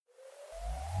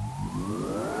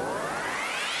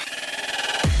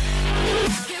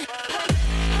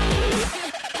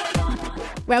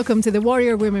Welcome to the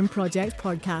Warrior Women Project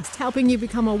podcast, helping you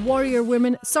become a warrior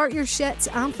woman, sort your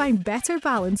shit, and find better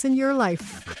balance in your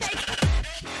life.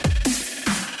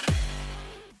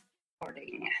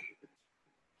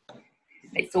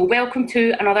 Right, so welcome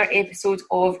to another episode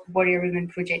of Warrior Women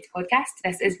Project podcast.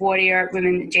 This is Warrior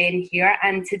Woman Jen here,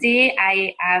 and today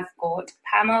I have got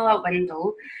Pamela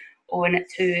Windle on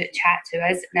to chat to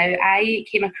us. Now, I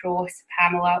came across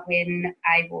Pamela when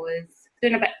I was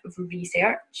doing a bit of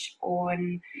research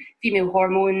on female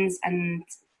hormones and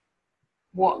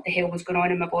what the hell was going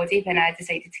on in my body when I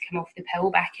decided to come off the pill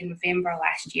back in November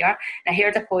last year. And I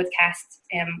heard a podcast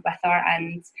with her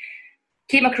and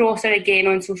came across her again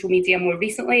on social media more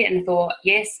recently, and I thought,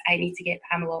 yes, I need to get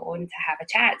Pamela on to have a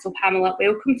chat. So Pamela,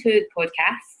 welcome to the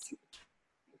podcast.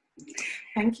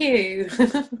 Thank you.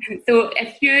 So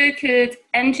if you could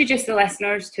introduce the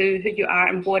listeners to who you are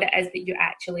and what it is that you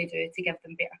actually do to give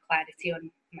them better clarity on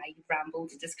my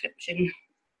rambled description.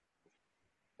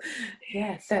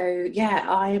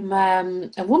 I'm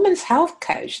a women's health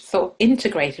coach, sort of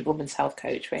integrated women's health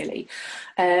coach, really.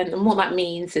 And what that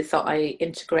means is that I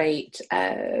integrate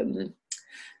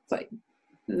like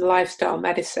lifestyle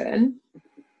medicine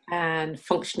and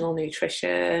functional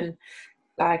nutrition,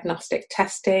 diagnostic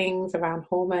testings around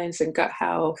hormones and gut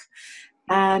health,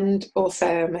 and also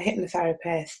I'm a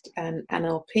hypnotherapist and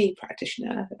NLP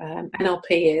practitioner.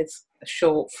 NLP is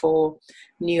short for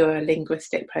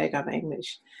neuro-linguistic programming,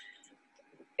 which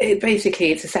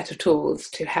it's a set of tools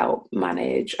to help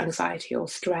manage anxiety or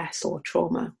stress or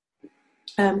trauma.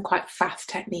 Quite fast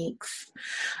techniques.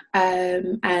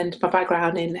 And my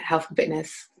background in health and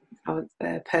fitness, I was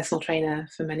a personal trainer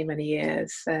for many, many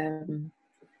years,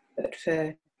 but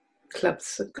for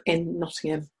clubs in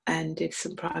Nottingham, and did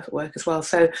some private work as well.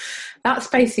 So that's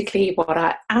basically what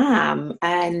I am,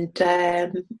 and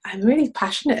I'm really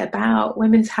passionate about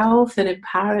women's health and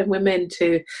empowering women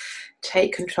to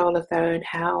take control of their own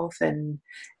health and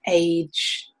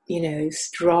age,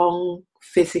 strong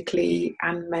physically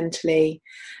and mentally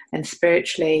and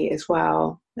spiritually as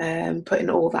well, putting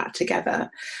all that together.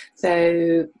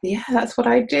 So that's what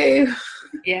I do.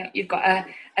 Yeah, you've got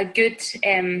a good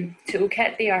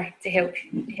toolkit there to help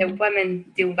women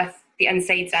deal with the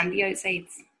insides and the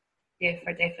outsides. Yeah,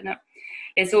 for definite.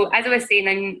 Yeah, so as I was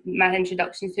saying in my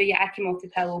introduction to you, I came off the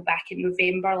pill back in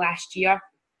November last year.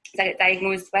 I got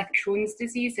diagnosed with Crohn's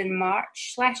disease in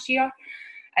March last year,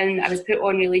 and I was put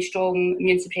on really strong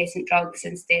immune suppressant drugs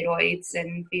and steroids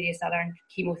and various other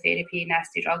chemotherapy,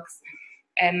 nasty drugs.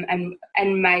 And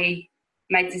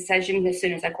my decision as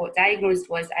soon as I got diagnosed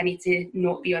was I need to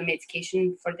not be on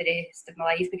medication for the rest of my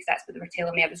life, because that's what they were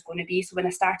telling me I was going to be. So when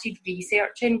I started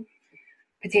researching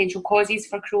potential causes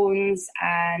for Crohn's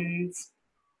and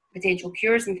potential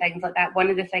cures and things like that, one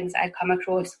of the things that I come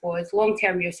across was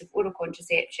long-term use of oral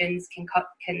contraceptions can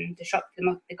disrupt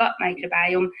the gut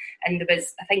microbiome. And there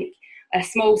was, I think, a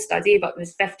small study, but it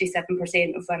was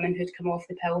 57% of women who'd come off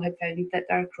the pill had found that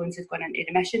their Crohn's had gone into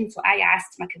remission. So I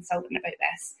asked my consultant about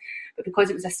this, but because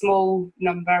it was a small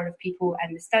number of people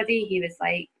in the study, he was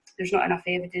like, there's not enough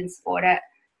evidence for it.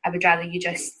 I would rather you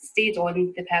just stayed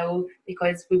on the pill,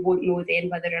 because we won't know then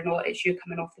whether or not it's you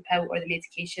coming off the pill or the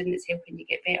medication that's helping you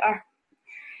get better.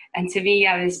 And to me,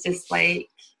 I was just like,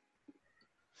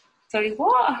 sorry,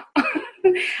 what?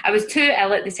 I was too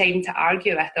ill at the time to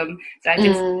argue with him. So I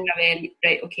just went,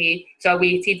 right, okay. So I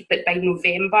waited, but by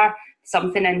November,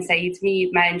 something inside me,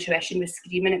 my intuition was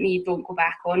screaming at me, don't go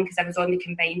back on, because I was on the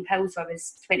combined pill. So I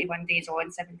was 21 days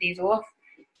on, 7 days off.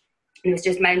 And it was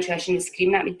just my intuition was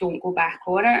screaming at me, don't go back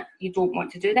on it. You don't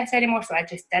want to do this anymore. So I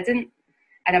just didn't.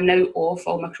 And I'm now off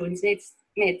all my Crohn's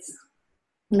meds.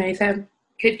 Amazing.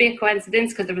 Could be a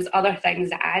coincidence, because there was other things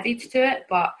that added to it,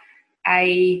 but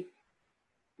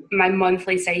my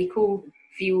monthly cycle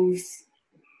feels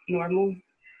normal.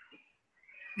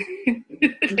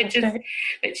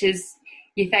 which is,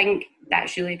 you think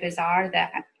that's really bizarre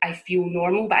that I feel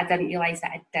normal, but I didn't realise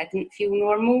that I didn't feel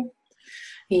normal.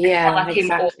 Yeah,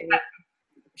 exactly.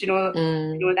 Do you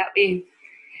know that way?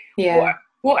 Yeah.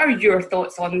 What are your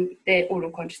thoughts on the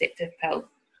oral contraceptive pill?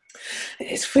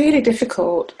 It's really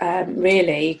difficult,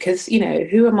 really, because,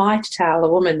 who am I to tell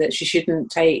a woman that she shouldn't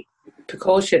take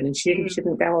precaution and she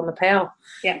shouldn't go on the pill?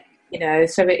 Yeah.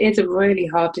 So it is a really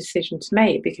hard decision to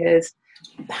make, because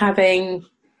having,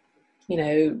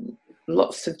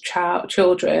 lots of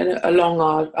children along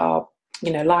our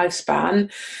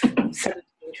lifespan, 17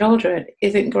 children,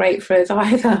 isn't great for us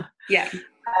either. Yeah.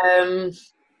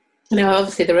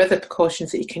 Obviously there are other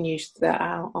precautions that you can use that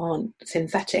aren't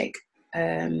synthetic,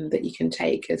 that you can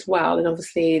take as well. And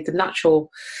obviously the natural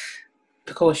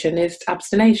precaution is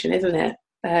abstination, isn't it?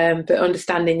 but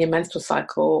understanding your menstrual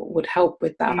cycle would help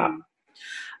with that.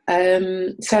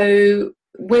 So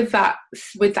with that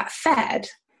said,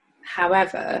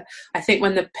 however, I think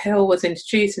when the pill was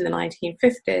introduced in the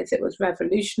 1950s, it was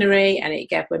revolutionary, and it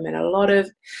gave women a lot of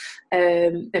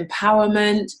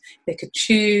empowerment. They could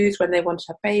choose when they wanted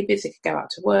to have babies, they could go out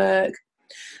to work.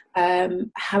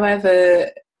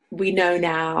 However, we know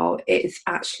now it's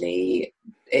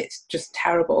just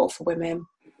terrible for women.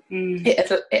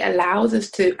 It allows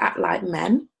us to act like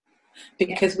men,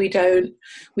 because we don't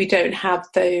have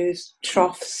those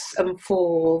troughs and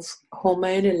falls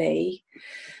hormonally,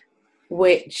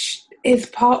 which is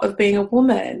part of being a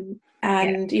woman.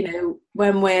 And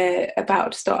when we're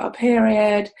about to start our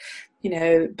period,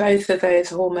 both of those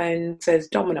hormones, those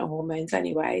dominant hormones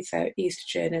anyway, so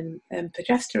estrogen and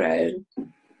progesterone,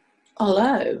 are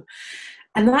low.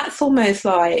 And that's almost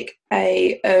like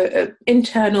a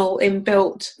internal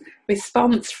inbuilt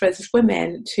response for us as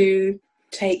women to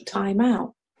take time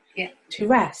out, to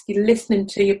rest. You're listening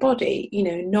to your body,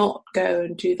 not go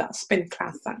and do that spin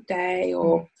class that day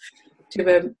or do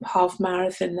a half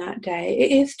marathon that day.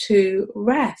 It is to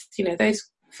rest. Those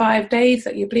 5 days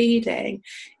that you're bleeding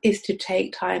is to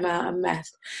take time out and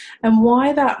rest. And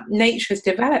why that nature has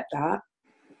developed that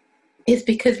is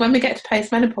because when we get to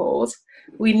postmenopause,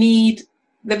 we need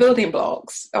the building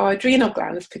blocks. Our adrenal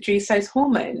glands produce those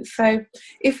hormones. So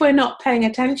if we're not paying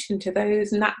attention to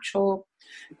those natural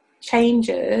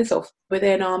changes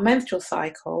within our menstrual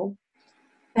cycle,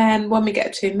 then when we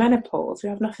get to menopause, we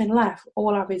have nothing left.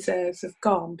 All our reserves have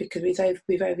gone because we've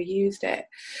overused it.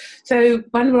 So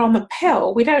when we're on the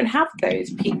pill, we don't have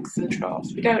those peaks and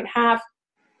troughs. We don't have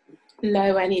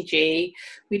low energy.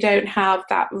 We don't have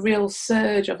that real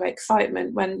surge of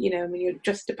excitement when you're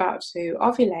just about to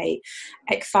ovulate.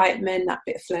 Excitement, that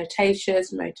bit of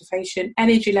flirtatious, motivation,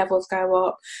 energy levels go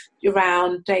up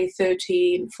around day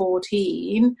 13,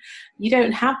 14. You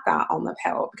don't have that on the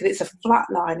pill because it's a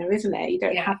flatliner, isn't it? You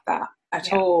don't have that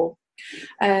at all.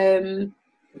 And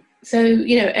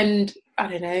I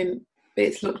don't know,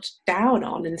 it's looked down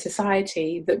on in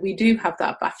society that we do have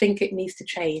that, but I think it needs to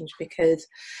change, because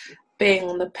being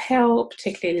on the pill,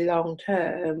 particularly long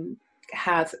term,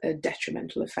 has a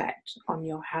detrimental effect on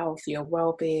your health, your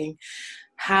well-being,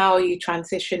 how you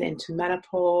transition into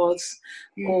menopause.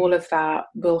 All of that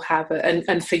will have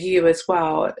and for you as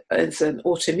well, as an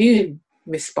autoimmune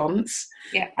response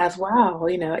as well,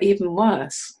 even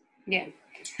worse.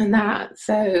 And that,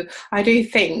 so I do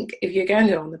think if you're going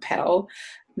to go on the pill,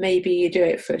 maybe you do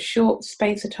it for a short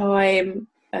space of time,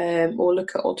 or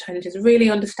look at alternatives, really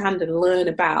understand and learn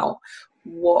about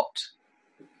what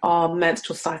our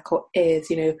menstrual cycle is.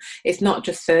 It's not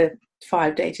just the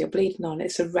 5 days you're bleeding on,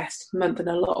 it's a rest month, and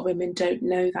a lot of women don't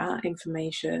know that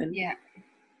information.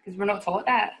 Because we're not taught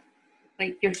that.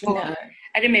 Like, you're taught. No.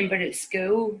 I remember at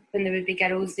school when there would be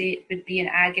girls, they would be in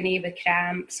agony with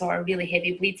cramps or really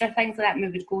heavy bleeds or things like that, and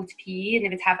we would go to PE and they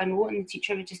would have a note, and the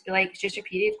teacher would just be like, it's just your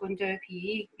period, go and do a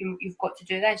PE, you've got to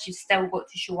do this, you've still got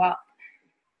to show up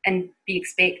and be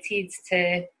expected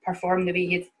to perform the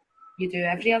way you do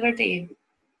every other day.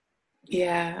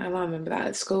 Yeah, and I remember that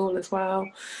at school as well.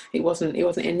 It wasn't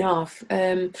enough.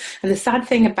 And the sad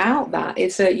thing about that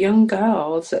is that young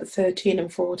girls at 13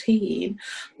 and 14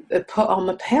 are put on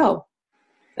the pill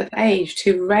at age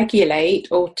to regulate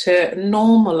or to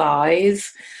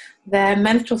normalise their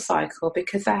menstrual cycle,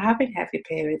 because they're having heavy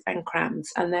periods and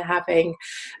cramps, and they're having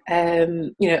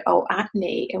acne.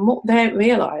 And what they don't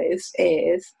realise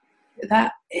is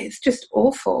that it's just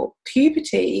awful.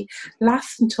 Puberty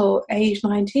lasts until age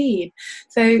 19.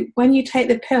 So when you take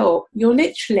the pill, you're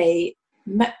literally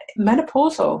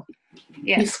menopausal.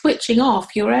 You're switching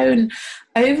off your own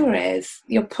ovaries.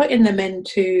 You're putting them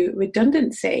into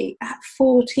redundancy at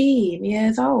 14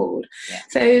 years old.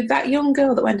 So that young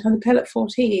girl that went on the pill at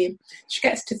 14, she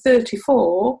gets to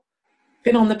 34,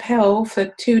 been on the pill for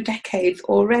 2 decades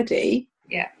already.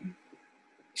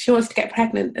 She wants to get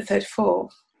pregnant at 34.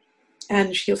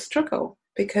 And she'll struggle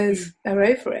because her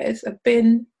ovaries have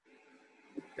been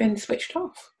switched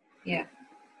off.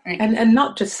 And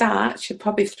not just that, she'll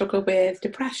probably struggle with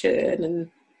depression and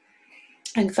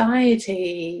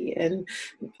anxiety and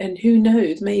who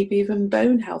knows, maybe even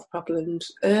bone health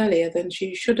problems earlier than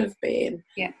she should have been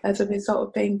as a result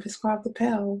of being prescribed the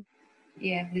pill.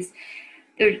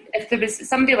 If there was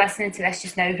somebody listening to this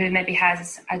just now who maybe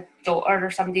has a daughter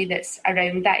or somebody that's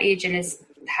around that age and is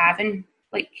having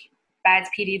like bad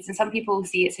periods, and some people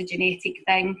say it's a genetic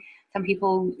thing, some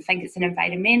people think it's an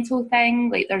environmental thing,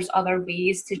 like there's other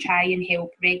ways to try and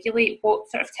help regulate, what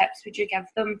sort of tips would you give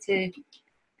them to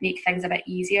make things a bit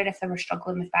easier if they were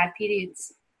struggling with bad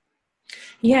periods?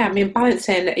 Yeah, I mean,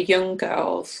 balancing a young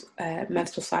girl's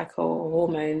menstrual cycle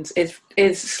hormones is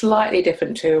slightly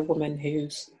different to a woman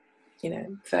who's,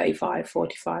 35,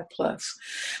 45 plus.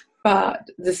 But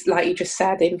there's, like you just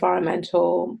said, the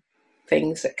environmental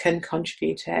things that can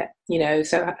contribute it,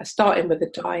 so starting with the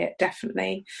diet,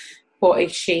 definitely. What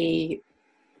is she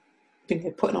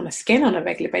putting on her skin on a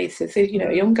regular basis?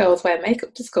 Young girls wear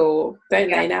makeup to school, don't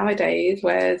they, nowadays?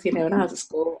 Whereas, when I was at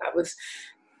school, that was...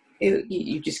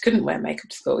 You just couldn't wear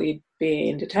makeup to school. You'd be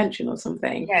in detention or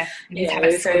something. Yeah, you'd have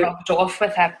it rubbed off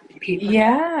with a paper.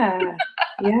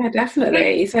 Yeah,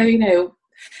 definitely. So,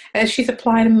 she's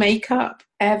applying makeup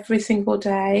every single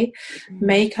day.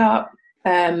 Makeup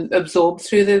absorbed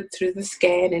through the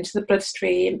skin into the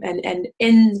bloodstream, and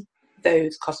in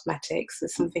those cosmetics,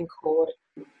 there's something called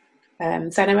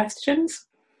xenoestrogens.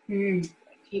 You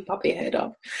probably heard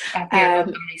of. I've heard of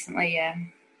them recently, yeah.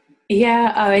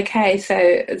 Yeah, okay. So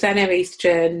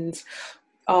xenoestrogens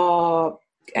are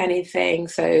anything,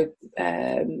 so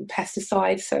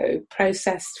pesticides, so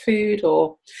processed food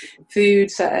or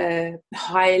foods that are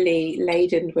highly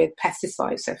laden with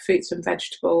pesticides, so fruits and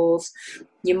vegetables.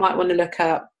 You might want to look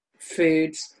up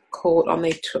foods called on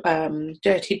the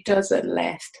Dirty Dozen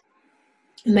list.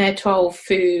 And they're 12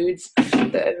 foods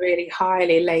that are really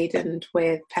highly laden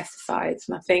with pesticides.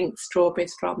 And I think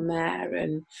strawberries from there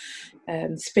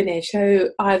and spinach. So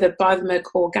either buy them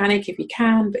organic if you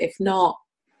can, but if not,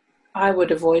 I would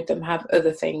avoid them, have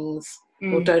other things,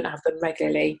 or don't have them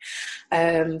regularly,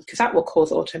 because that will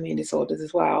cause autoimmune disorders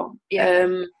as well.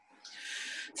 Yeah.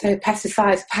 So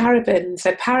pesticides, parabens.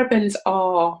 So parabens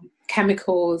are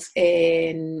chemicals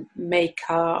in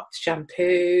makeup,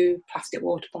 shampoo, plastic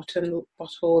water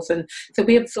bottles, and so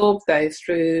we absorb those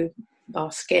through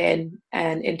our skin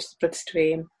and into the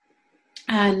bloodstream.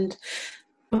 And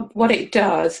what it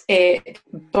does, it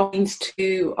binds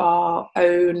to our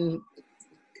own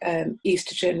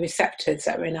estrogen receptors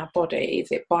that are in our bodies.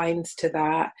 It binds to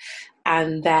that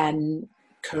and then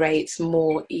creates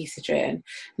more estrogen.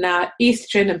 Now,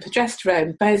 estrogen and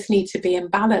progesterone both need to be in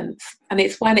balance, and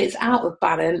it's when it's out of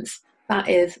balance that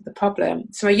is the problem.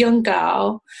 So a young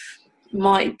girl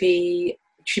might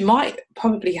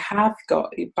probably have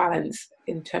got a balance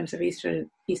in terms of estrogen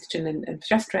and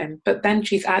progesterone, but then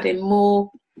she's adding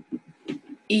more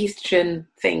estrogen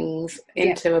things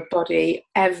into her body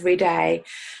every day,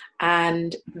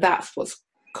 and that's what's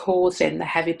causing the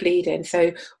heavy bleeding.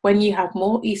 So when you have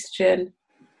more estrogen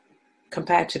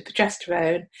compared to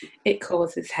progesterone, it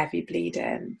causes heavy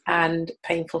bleeding and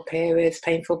painful periods,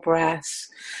 painful breasts,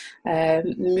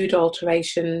 mood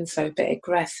alterations, so a bit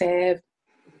aggressive.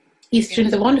 Estrogen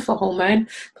is a wonderful hormone,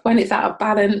 but when it's out of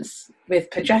balance with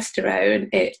progesterone,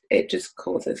 it just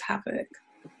causes havoc.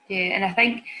 Yeah, and I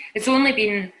think it's only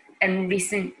been in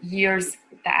recent years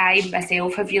that I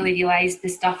myself have really realised the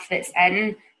stuff that's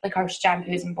in, like our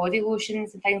shampoos and body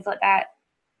lotions and things like that.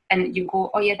 And you go,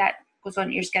 oh yeah, that goes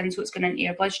onto your skin, so it's going into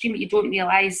your bloodstream, but you don't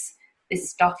realise the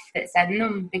stuff that's in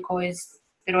them because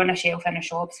they're on a shelf in a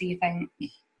shop, so you think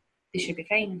they should be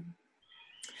fine.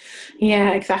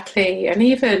 Yeah, exactly. And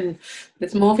even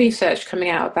there's more research coming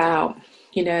out about,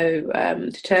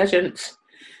 detergents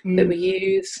that we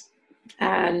use,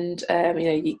 and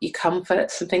your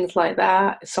comforts and things like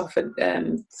that,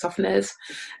 softeners.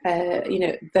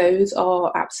 Those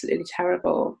are absolutely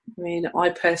terrible. I mean, I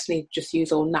personally just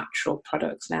use all natural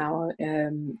products now.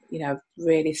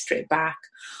 Really stripped back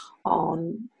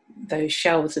on those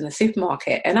shelves in the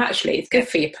supermarket, and actually it's good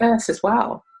for your purse as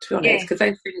well, to be honest, because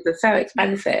those things are so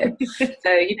expensive.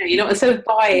 So you're not instead of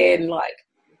buying like,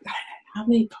 how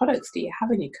many products do you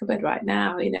have in your cupboard right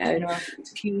now, to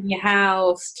clean your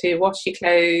house, to wash your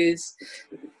clothes,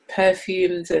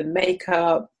 perfumes and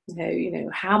makeup,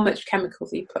 how much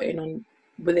chemicals are you putting on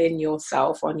within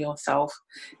yourself, on yourself,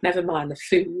 never mind the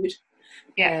food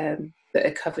that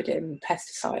are covered in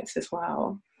pesticides as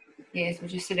well. Yes, we're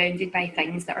just surrounded by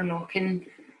things that are knocking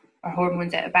our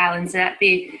hormones out of balance, and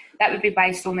that would be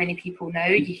by so many people now.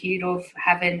 You hear of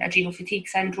having adrenal fatigue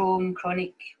syndrome,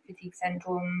 chronic fatigue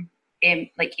syndrome,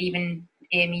 like even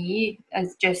ME.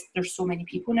 It's just there's so many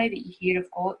people now that you hear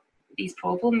have got these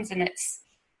problems, and it's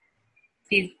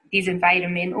these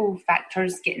environmental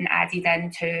factors getting added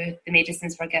into the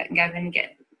medicines we're getting given,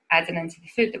 get added into the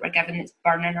food that we're given, that's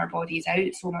burning our bodies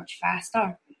out so much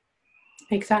faster.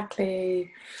 Exactly.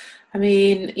 I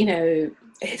mean,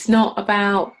 it's not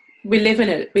about we live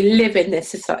in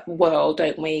this world,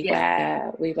 don't we, Yeah.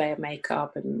 where we wear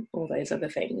makeup and all those other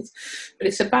things. But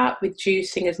it's about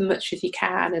reducing as much as you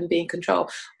can and being in control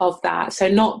of that. So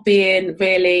not being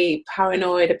really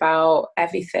paranoid about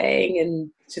everything and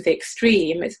to the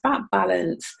extreme. It's about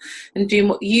balance and doing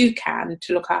what you can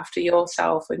to look after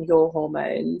yourself and your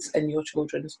hormones and your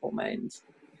children's hormones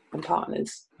and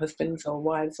partners, husbands or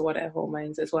wives or whatever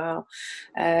hormones as well.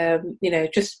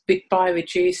 Just by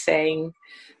reducing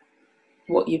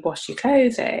what you wash your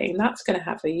clothing, that's going to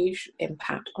have a huge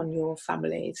impact on your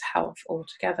family's health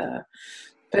altogether.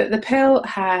 But the pill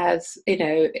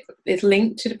is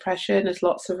linked to depression. There's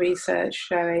lots of research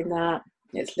showing that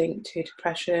it's linked to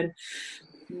depression.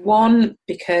 One,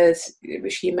 because,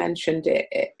 which you mentioned,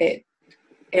 it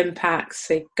impacts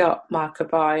the gut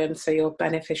microbiome, so your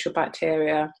beneficial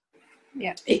bacteria.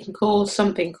 Yeah. It can cause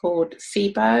something called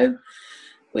SIBO,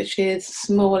 which is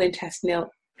small intestinal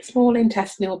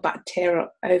bacterial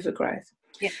overgrowth.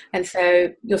 Yeah. And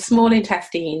so your small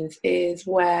intestines is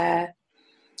where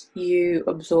you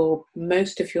absorb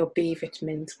most of your B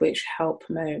vitamins, which help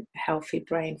promote healthy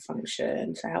brain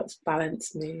function, so helps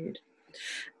balance mood.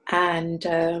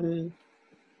 And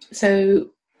so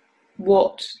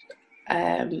what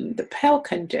the pill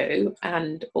can do,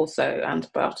 and also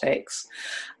antibiotics,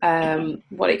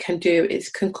 what it can do is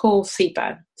can cause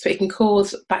SIBO. So it can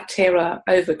cause bacterial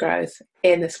overgrowth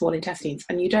in the small intestines,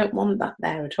 and you don't want that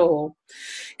there at all.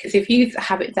 Because if you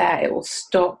have it there, it will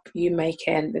stop you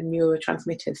making the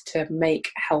neurotransmitters to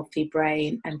make healthy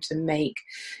brain and to make,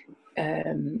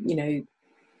 to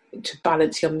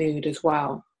balance your mood as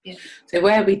well. Yeah. So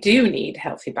where we do need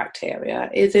healthy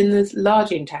bacteria is in the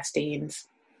large intestines.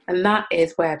 And that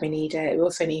is where we need it. We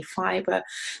also need fibre.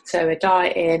 So a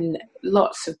diet in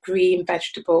lots of green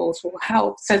vegetables will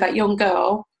help. So that young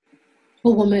girl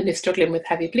or woman who's struggling with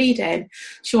heavy bleeding,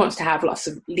 she wants to have lots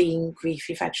of lean,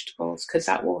 leafy vegetables because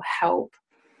that will help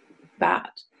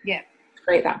that. Yeah.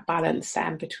 Create that balance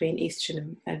then between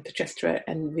estrogen and progesterone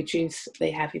and reduce the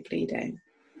heavy bleeding.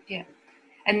 Yeah.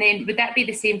 And then would that be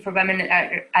the same for women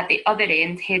at the other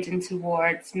end, heading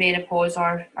towards menopause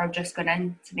or just going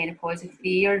into menopause? If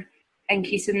they are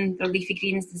increasing their leafy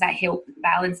greens, does that help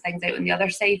balance things out on the other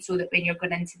side so that when you're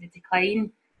going into the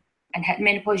decline and hitting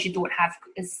menopause, you don't have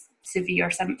as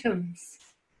severe symptoms?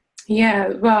 Yeah,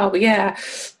 well, yeah.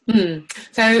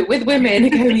 So with women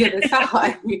going the other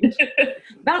side,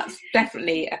 that's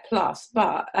definitely a plus.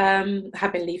 But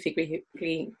having leafy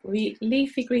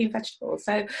green vegetables,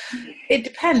 so it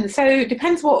depends. So it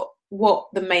depends what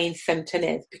the main symptom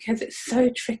is, because it's so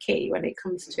tricky when it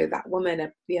comes to that woman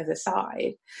at the other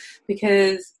side,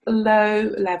 because low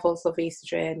levels of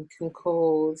estrogen can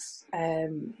cause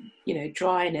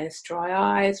dryness,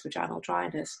 dry eyes, vaginal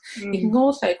dryness. It can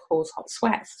also cause hot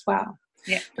sweats as well.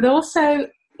 Yeah. But also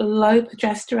low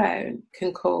progesterone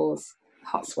can cause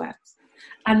hot sweats,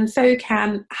 and so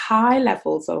can high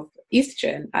levels of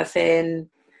estrogen, as in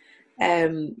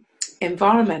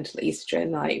environmental estrogen,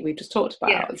 like we just talked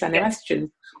about, xenoestrogen,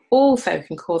 also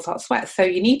can cause hot sweats. So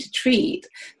you need to treat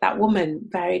that woman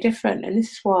very different. And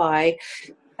this is why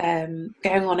going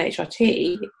on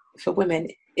HRT for women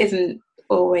isn't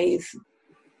always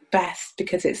best,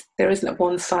 because there isn't a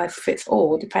one size fits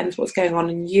all. It depends what's going on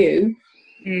in you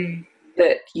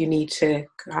that you need to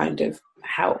kind of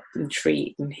help and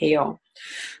treat and heal.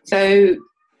 So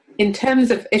in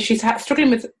terms of if she's struggling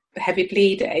with heavy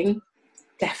bleeding,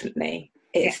 definitely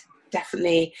it's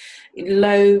definitely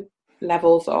low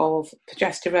levels of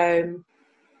progesterone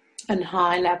and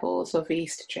high levels of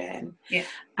estrogen.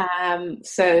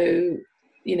 So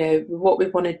what we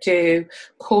want to do,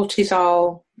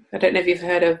 cortisol, I don't know if you've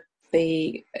heard of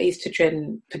the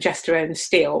estrogen progesterone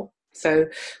steal. So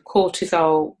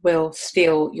cortisol will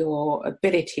steal your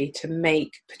ability to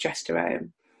make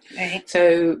progesterone. Right.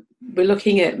 So we're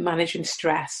looking at managing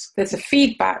stress. There's a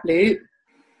feedback loop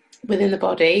within the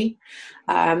body,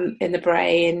 in the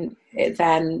brain. It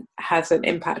then has an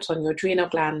impact on your adrenal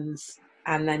glands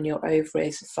and then your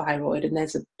ovaries, thyroid, and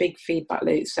there's a big feedback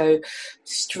loop. So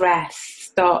stress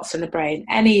starts in the brain,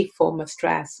 any form of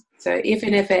stress. So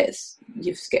even if it's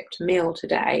you've skipped a meal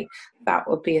today, that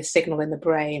will be a signal in the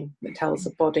brain that tells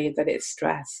the body that it's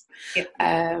stress.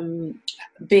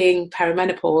 Being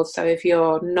perimenopause, so if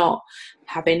you're not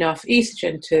having enough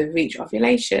estrogen to reach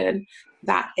ovulation,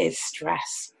 that is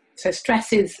stress. So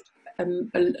stress is a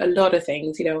lot of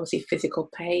things, obviously physical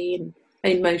pain,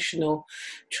 emotional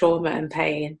trauma and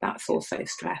pain, that's also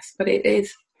stress, but it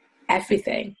is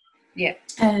everything. Yeah.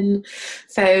 And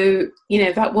so,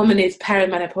 that woman is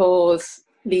perimenopause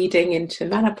leading into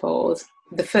menopause.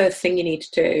 The first thing you need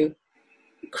to do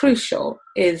crucial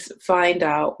is find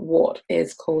out what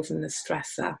is causing the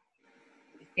stressor.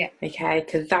 Yeah. Okay,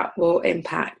 because that will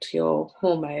impact your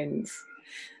hormones.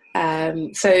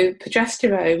 So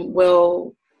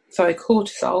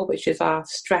cortisol, which is our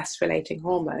stress-relating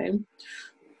hormone,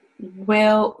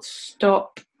 will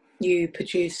stop you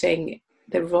producing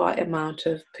the right amount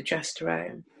of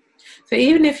progesterone. So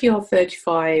even if you're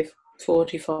 35,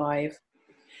 45,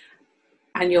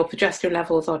 and your progesterone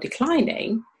levels are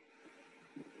declining,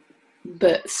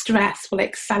 but stress will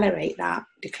accelerate that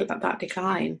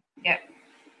decline. Yeah.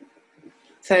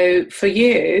 So for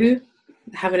you,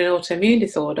 having an autoimmune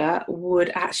disorder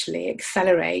would actually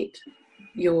accelerate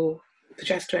your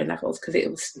progesterone levels because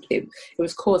it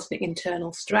was causing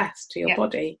internal stress to your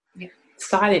body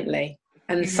silently.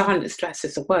 And silent stress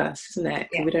is the worst, isn't it?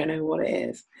 Because we don't know what it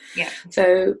is. Yeah.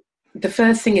 So the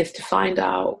first thing is to find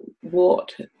out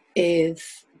what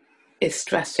is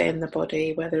stressing the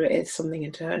body, whether it is something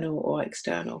internal or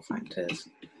external factors.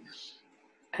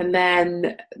 And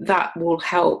then that will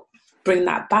help bring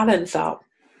that balance up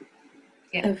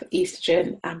of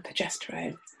estrogen and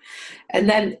progesterone. And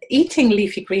then eating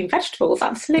leafy green vegetables,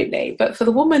 absolutely. But for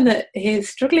the woman that is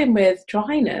struggling with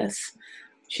dryness,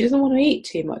 she doesn't want to eat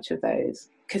too much of those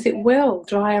because it will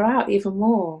dry her out even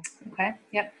more. Okay,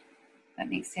 yep. That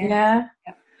makes sense. Yeah.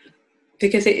 Yep.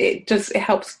 Because it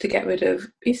helps to get rid of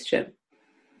estrogen.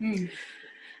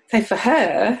 So for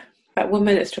her, that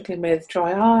woman that's struggling with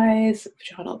dry eyes,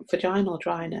 vaginal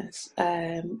dryness,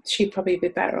 she'd probably be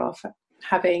better off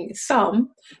having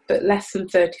some, but less than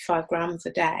 35 grams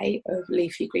a day of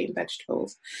leafy green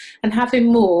vegetables, and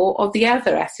having more of the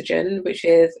other estrogen, which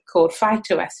is called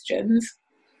phytoestrogens,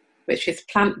 which is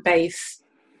plant-based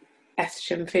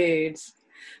estrogen foods.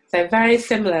 So very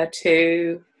similar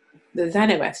to the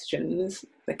xenoestrogens,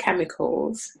 the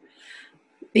chemicals.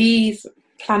 These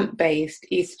plant-based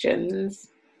estrogens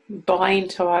bind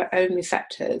to our own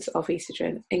receptors of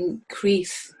estrogen,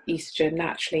 increase estrogen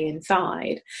naturally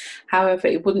inside. However,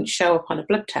 it wouldn't show up on a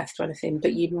blood test or anything,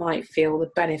 but you might feel the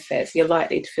benefits. You're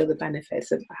likely to feel the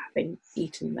benefits of having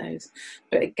eaten those.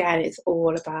 But again, it's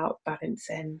all about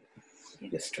balancing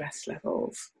your stress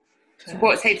levels. So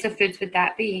what types of foods would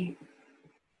that be?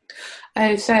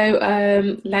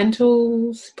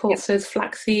 Lentils, pulses,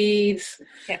 flax seeds.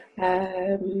 Sort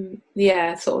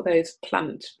of those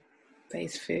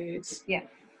plant-based foods.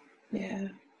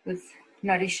 With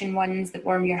nourishing ones that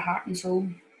warm your heart and soul.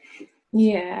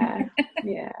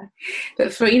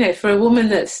 But for a woman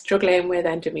that's struggling with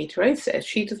endometriosis,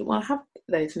 she doesn't want to have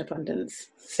those in abundance.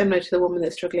 Similar to the woman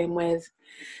that's struggling with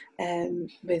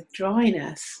with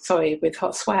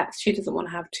hot sweats, she doesn't want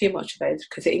to have too much of those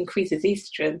because it increases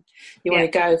estrogen. You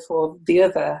want to go for the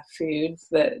other foods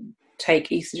that take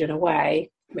estrogen away,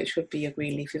 which would be your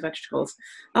green leafy vegetables.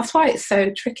 That's why it's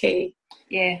so tricky.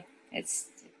 Yeah, it's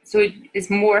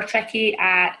more tricky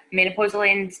at menopausal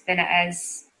end than it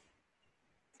is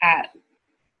at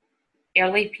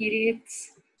early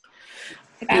periods.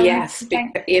 Yes,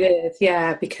 it is.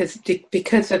 Yeah,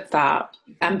 because of that,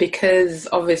 and because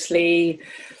obviously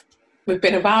we've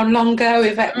been around longer,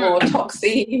 we've had more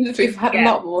toxins, we've had a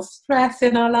lot more stress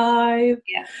in our lives.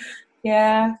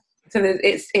 Yeah. So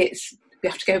it's we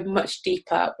have to go much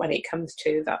deeper when it comes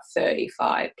to that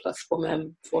 35 plus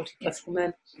woman, 40 plus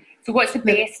woman. So what's the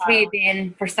best way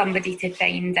then for somebody to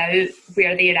find out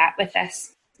where they're at with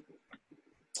this?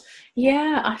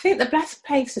 Yeah, I think the best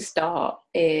place to start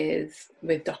is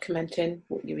with documenting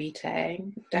what you're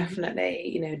eating.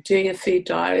 Definitely, doing a food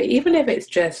diary, even if it's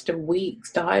just a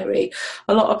week's diary.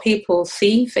 A lot of people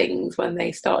see things when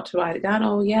they start to write it down.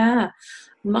 Oh, yeah,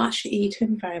 I'm not actually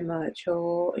eating very much,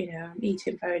 or, I'm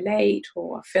eating very late,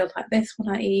 or I feel like this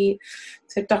when I eat.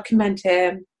 So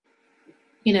documenting,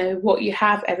 what you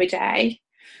have every day,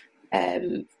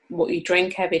 what you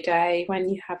drink every day, when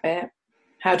you have it,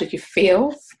 how did you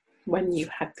feel when you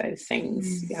had those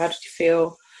things? How did you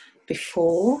feel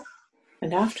before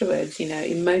and afterwards?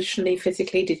 Emotionally,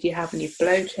 physically, did you have any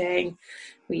bloating?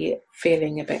 Were you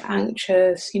feeling a bit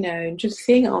anxious? And just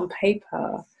seeing it on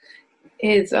paper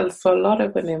is, for a lot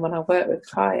of women, when I work with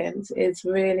clients, is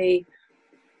really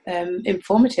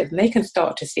informative, and they can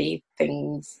start to see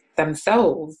things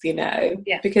themselves,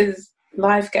 because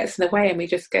life gets in the way and we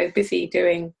just go busy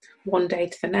doing one day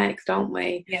to the next, aren't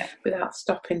we? Without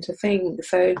stopping to think.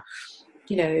 So,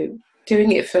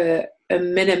 doing it for a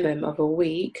minimum of a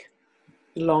week,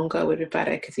 longer would be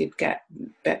better, because you'd get a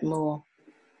bit more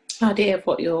idea of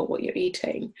what you're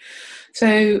eating.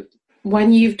 So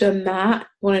when you've done that,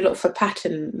 you want to look for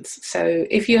patterns. So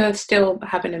if you're still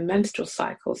having a menstrual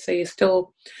cycle, so you're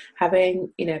still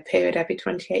having, a period every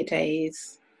 28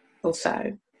 days or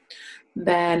so,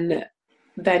 then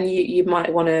then you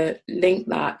might want to link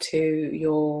that to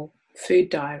your food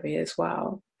diary as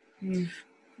well.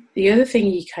 The other thing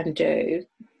you can do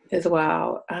as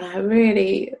well, and I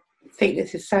really think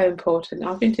this is so important,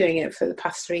 I've been doing it for the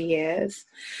past 3 years,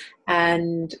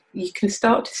 and you can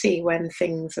start to see when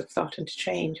things are starting to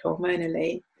change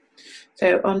hormonally.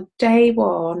 So on day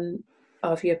 1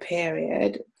 of your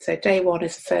period, so day 1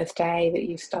 is the first day that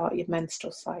you start your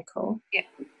menstrual cycle. Yeah.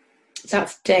 So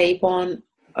that's day 1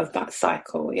 of that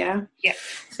cycle, yeah? Yeah.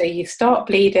 So you start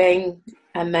bleeding,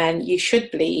 and then you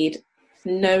should bleed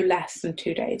no less than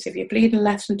 2 days. If you're bleeding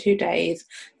less than 2 days,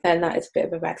 then that is a bit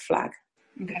of a red flag.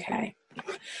 Okay.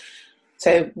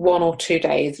 So 1 or 2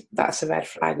 days, that's a red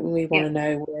flag, and we want to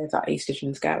know where that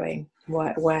estrogen's going.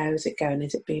 Where is it going?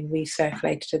 Is it being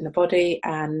recirculated in the body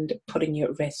and putting you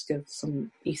at risk of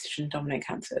some estrogen-dominant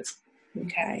cancers?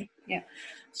 Okay. Yeah.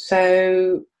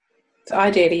 So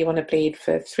ideally, you want to bleed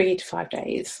for 3 to 5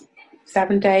 days.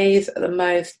 7 days at the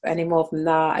most. Any more than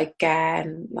that,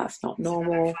 again, that's not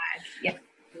normal. Yeah.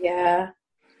 Yeah.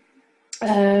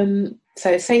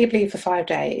 So say you bleed for 5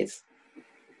 days.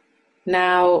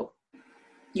 Now,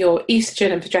 your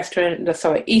estrogen and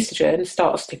estrogen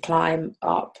starts to climb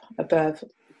up above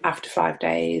after 5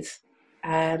 days.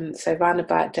 So around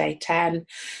about day 10,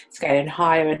 it's getting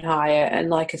higher and higher. And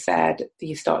like I said,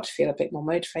 you start to feel a bit more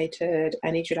motivated.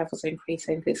 Energy levels are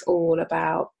increasing. It's all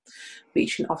about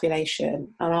reaching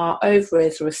ovulation. And our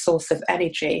ovaries are a source of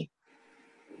energy.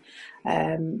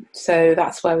 So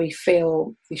that's where we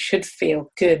should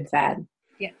feel good then.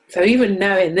 Yeah. So even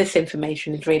knowing this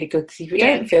information is really good, because if you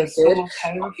don't feel good,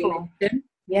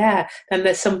 then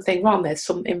there's something wrong. There's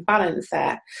some imbalance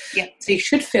there. Yeah. So you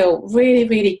should feel really,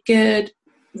 really good,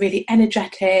 really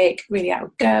energetic, really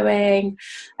outgoing.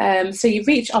 So you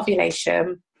reach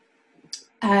ovulation,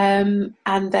 and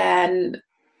then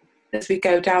as we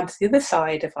go down to the other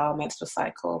side of our menstrual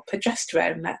cycle,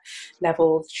 progesterone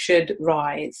levels should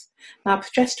rise. Now,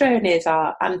 progesterone is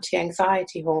our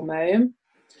anti-anxiety hormone.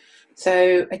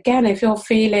 So again, if you're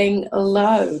feeling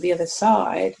low the other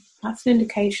side, that's an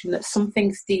indication that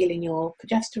something's stealing your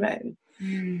progesterone.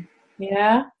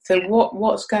 Yeah. So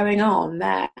what's going on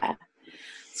there?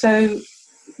 So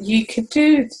you could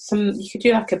do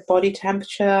like a body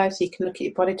temperature. So you can look at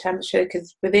your body temperature,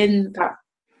 because within that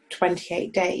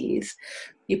 28 days,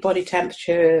 your body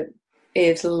temperature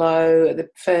is low at the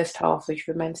first half of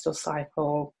your menstrual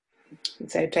cycle.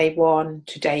 So day 1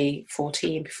 to day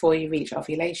 14, before you reach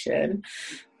ovulation,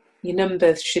 your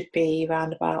numbers should be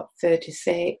around about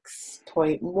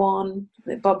 36.1.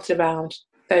 It bobs around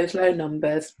those low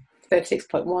numbers,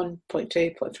 36.1,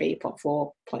 0.2, 0.3,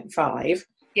 0.4, 0.5.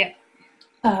 Yeah.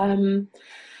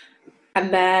 And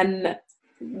then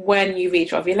when you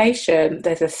reach ovulation,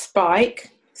 there's a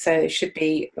spike. So it should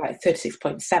be like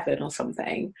 36.7 or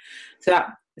something. So that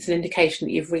is an indication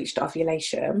that you've reached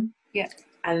ovulation. Yeah.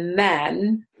 And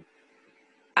then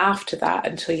after that,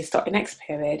 until you start your next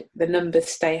period, the numbers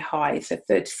stay high. So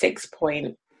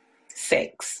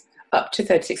 36.6 up to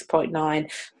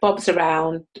 36.9, bobs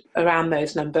around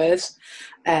those numbers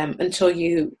until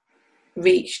you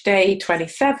reach day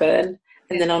 27.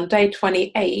 And then on day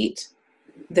 28,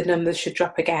 the numbers should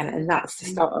drop again. And that's the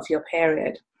start of your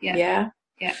period. Yeah.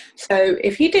 So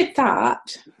if you did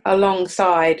that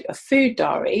alongside a food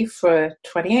diary for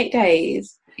 28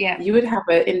 days, you would have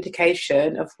an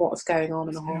indication of what's going on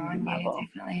in a hormone level.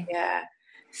 Definitely. Yeah.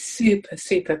 Super,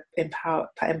 super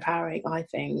empowering, I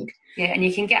think. Yeah, and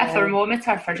you can get a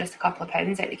thermometer for just a couple of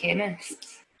pounds at the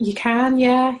chemist. You can,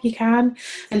 you can.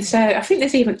 And so I think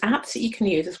there's even apps that you can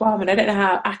use as well. I mean, I don't know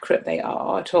how accurate they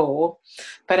are at all,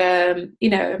 but I'm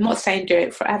not saying do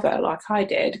it forever like I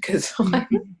did, because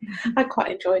I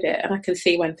quite enjoyed it, and I can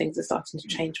see when things are starting to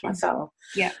change myself.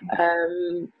 Yeah.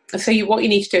 So what you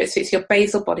need to do is, it's your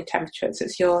basal body temperature. So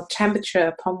it's your temperature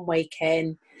upon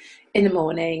waking in the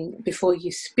morning before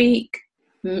you speak.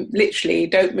 Literally,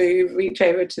 don't move. Reach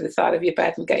over to the side of your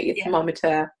bed and get your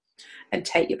thermometer. And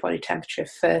take your body temperature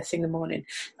first thing in the morning.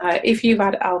 If you've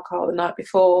had alcohol the night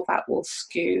before, that will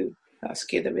skew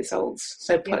the results.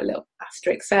 So put a little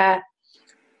asterisk there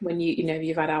when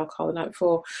you've had alcohol the night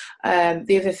before.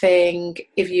 The other thing,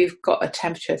 if you've got a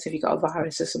temperature, so if you've got a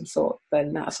virus of some sort,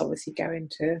 then that's obviously going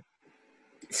to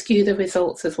skew the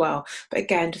results as well. But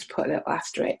again, just put a little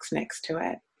asterisk next to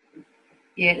it.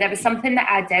 Yeah, that was something that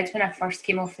I did when I first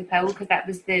came off the pill, because that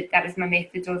was my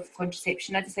method of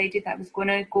contraception. I decided that I was going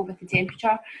to go with the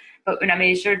temperature, but when I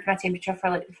measured my temperature for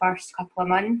like the first couple of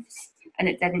months, and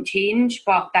it didn't change,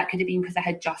 but that could have been because I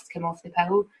had just come off the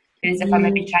pill. Whereas if I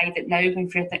maybe tried it now, when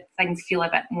things feel a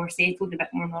bit more settled, a bit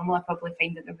more normal, I probably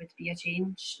find that there would be a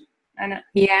change in it.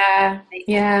 Yeah.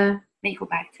 might go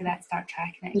back to that, start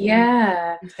tracking it again.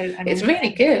 Yeah, it's really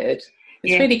good.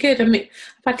 It's really good. I mean,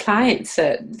 I've had clients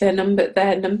that their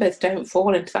numbers don't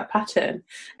fall into that pattern,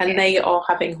 and they are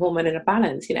having hormone in a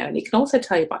balance, and it can also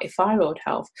tell you about your thyroid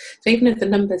health. So even if the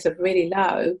numbers are really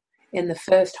low in the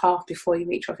first half before you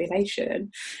reach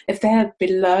ovulation, if they're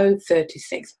below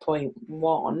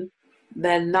 36.1,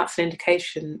 then that's an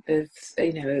indication of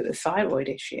a thyroid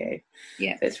issue.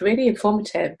 Yeah, so it's really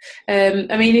informative.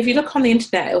 I mean, if you look on the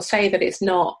internet, it'll say that it's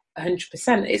not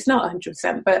 100%. It's not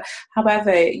 100%, but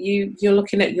however, you're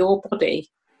looking at your body.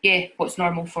 Yeah, what's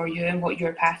normal for you and what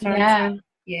your patterns are.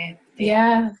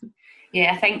 Yeah.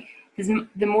 I think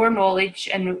the more knowledge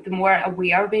and the more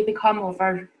aware we become of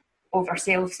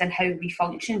ourselves and how we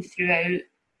function throughout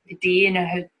the day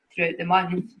and throughout the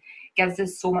month, gives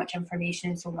us so much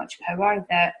information and so much power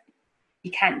that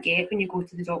you can't get when you go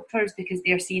to the doctors, because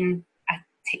they're seeing a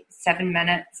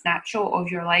 7-minute snapshot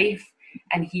of your life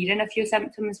and hearing a few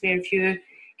symptoms, where if you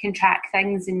can track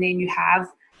things and then you have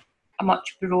a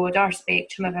much broader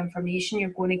spectrum of information, you're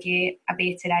going to get a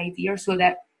better idea, so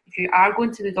that if you are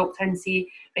going to the doctor and say,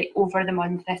 right, over the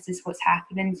month this is what's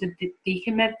happening, so they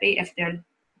can maybe, if they're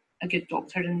a good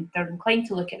doctor and they're inclined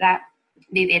to look at that,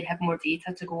 they then have more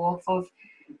data to go off of,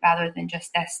 rather than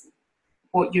just this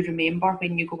what you remember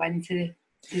when you go in to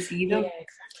see them. Yeah,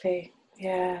 exactly.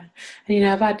 Yeah. And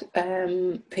I've had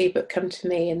people come to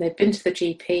me and they've been to the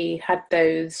GP, had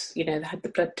those, they had the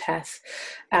blood test,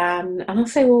 and I'll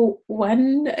say, well,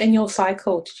 when in your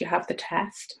cycle did you have the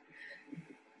test?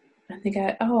 And they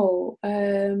go,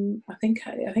 I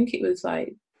think it was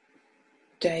like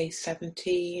day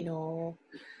 17 or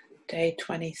day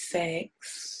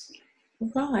 26.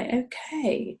 Right,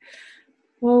 okay.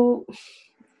 Well,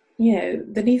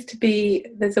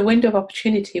 there's a window of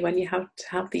opportunity when you have to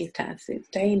have these tests. It's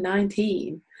day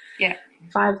 19. Yeah.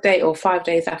 5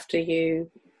 days after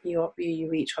you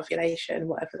reach ovulation,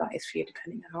 whatever that is for you,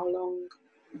 depending on how long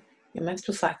your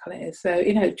menstrual cycle is. So,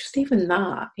 just even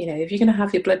that, if you're going to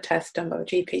have your blood test done by a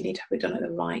GP, you need to have it done at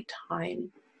the right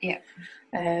time. Yeah.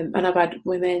 And I've had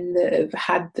women that have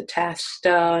had the tests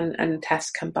done and the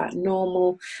tests come back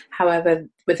normal. However,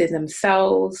 within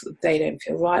themselves, they don't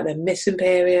feel right. They're missing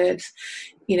periods.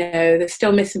 They're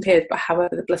still missing periods, but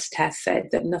however, the blood test said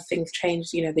that nothing's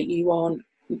changed, that you aren't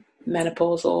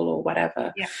menopausal or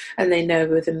whatever. Yeah. And they know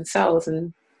within themselves,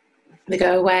 and they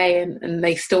go away and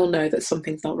they still know that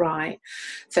something's not right.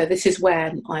 So this is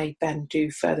when I then do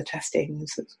further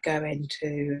testings, go into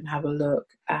and have a look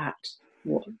at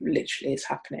what literally is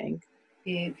happening.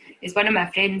 Yeah, it's one of my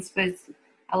friends was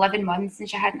 11 months and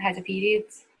she hadn't had a period,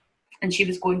 and she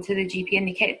was going to the GP and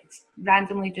they kept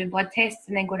randomly doing blood tests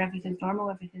and then going, everything's normal,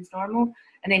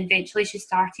 and then eventually she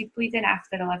started bleeding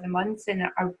after 11 months, and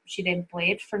she then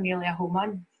bled for nearly a whole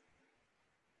month,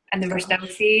 and they were still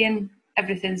saying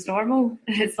everything's normal.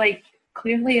 And it's like,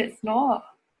 clearly it's not.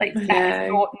 Like, that's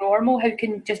not normal. How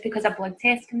can, just because a blood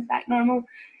test comes back normal?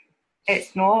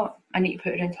 It's not. I need to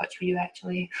put her in touch with you,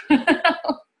 actually.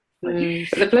 But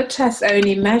the blood test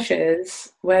only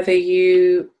measures whether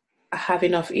you have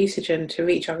enough estrogen to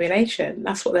reach ovulation.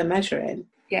 That's what they're measuring.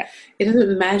 Yeah. It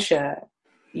doesn't measure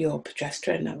your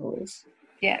progesterone levels.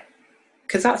 Yeah.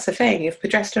 Because that's the thing. If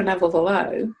progesterone levels are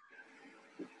low,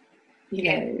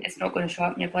 it's not going to show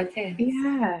up in your blood test.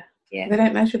 Yeah. Yeah. They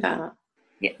don't measure that.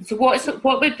 Yeah. So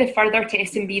what would the further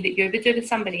testing be that you would do with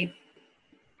somebody?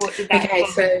 What did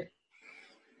that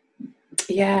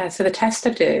so the test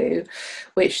I do,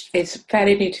 which is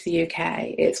fairly new to the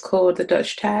UK, it's called the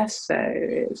Dutch test. So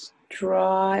it's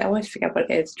dry, I always forget what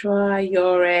it is, dry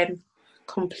urine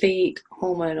complete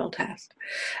hormonal test.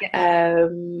 Yeah.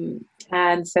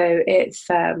 And so it's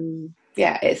a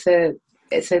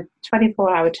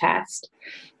 24-hour test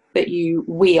that you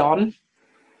wee on.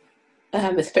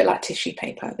 It's a bit like tissue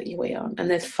paper that you wee on, and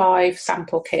there's 5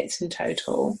 sample kits in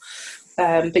total,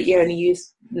 but you only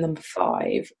use number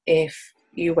 5 if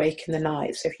you wake in the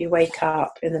night. So if you wake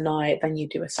up in the night, then you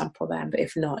do a sample then, but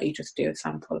if not, you just do a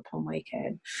sample upon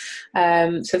waking.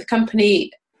 So the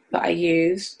company that I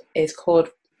use is called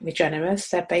Regenerous.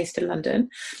 They're based in London,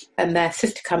 and their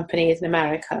sister company is in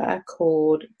America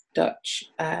called Dutch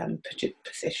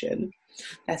Precision,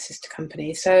 their sister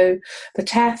company. So the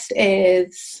test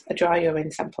is a dry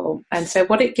urine sample, and so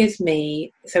what it gives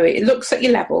me, so it looks at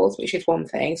your levels, which is one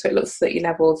thing. So it looks at your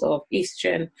levels of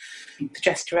estrogen,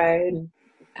 progesterone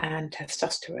and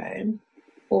testosterone,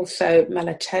 also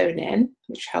melatonin,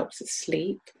 which helps us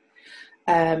sleep.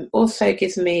 Also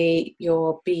gives me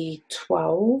your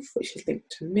B12, which is linked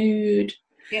to mood.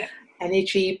 Yeah.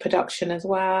 energy production as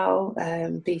well,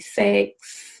 B6,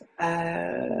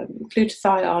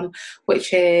 glutathione,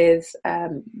 which is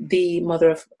the mother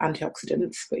of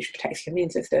antioxidants, which protects your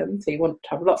immune system. So you want to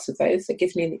have lots of those. It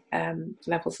gives me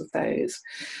levels of those.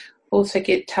 Also,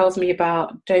 it tells me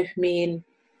about dopamine,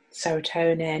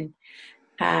 serotonin,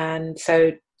 and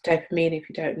so dopamine, if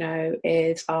you don't know,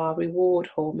 is our reward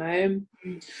hormone.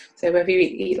 So whether you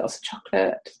eat lots of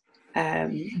chocolate,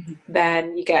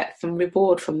 then you get some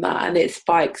reward from that, and it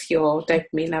spikes your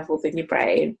dopamine levels in your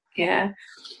brain. Yeah.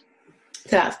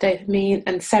 So that's dopamine,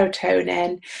 and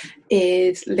serotonin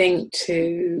is linked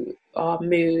to our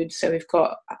mood. So we've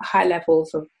got high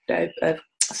levels of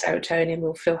serotonin,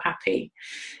 we'll feel happy.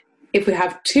 If we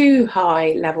have too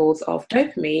high levels of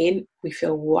dopamine, we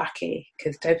feel wacky,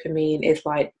 because dopamine is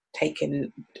like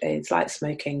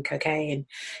smoking cocaine.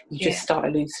 You just start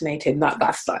hallucinating.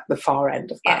 That's like the far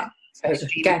end of that. So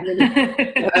again,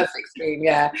 that's extreme,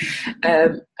 yeah.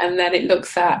 And then it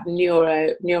looks at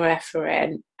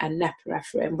norepinephrine and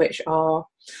norepinephrine, which are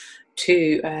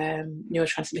two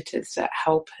neurotransmitters that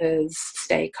help us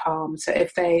stay calm. So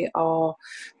if they are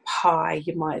high,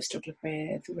 you might struggle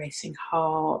with racing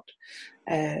heart,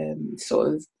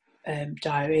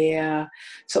 diarrhea,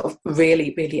 sort of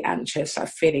really, really anxious, like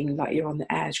feeling like you're on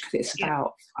the edge, because it's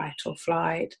about fight or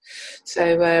flight.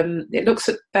 So it looks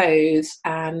at those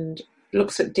and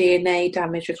looks at DNA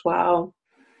damage as well.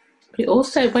 But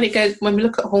also, when we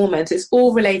look at hormones, it's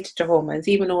all related to hormones,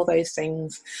 even all those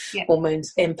things,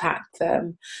 hormones impact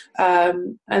them.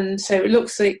 And so it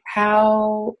looks like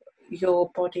how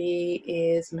your body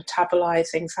is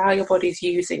metabolizing, so how your body's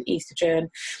using estrogen.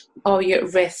 Are you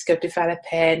at risk of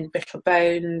developing brittle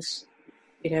bones?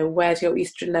 Where's your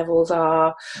estrogen levels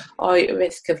are you at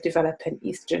risk of developing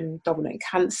estrogen dominant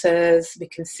cancers? We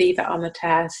can see that on the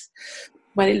test.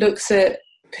 When it looks at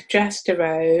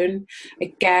progesterone,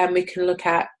 again, we can look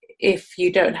at, if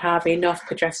you don't have enough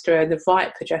progesterone, the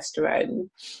right progesterone,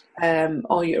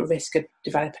 are you at risk of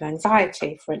developing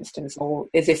anxiety, for instance, or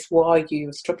is this why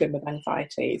you're struggling with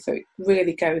anxiety? So it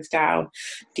really goes down.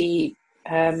 The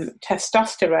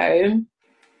testosterone,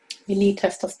 you need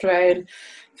testosterone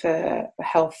for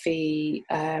healthy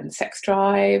sex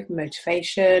drive,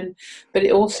 motivation, but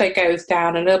it also goes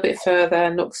down a little bit further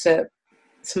and looks at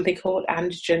something called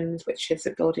androgens, which is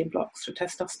the building blocks for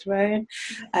testosterone.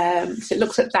 So it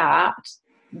looks at that.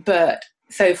 But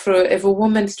so if a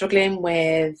woman's struggling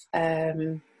with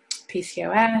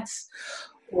PCOS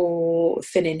or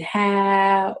thinning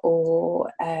hair or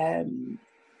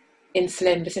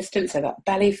insulin resistance, so that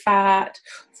belly fat,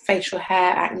 facial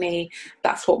hair, acne,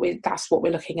 that's what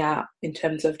we're looking at in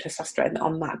terms of testosterone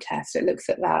on that test. It looks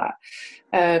at that.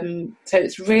 So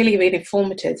it's really, really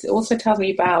informative. It also tells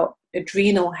me about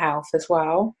adrenal health as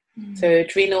well. So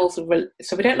adrenals,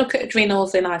 so we don't look at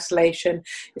adrenals in isolation.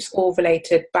 It's all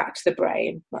related back to the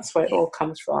brain. That's where it all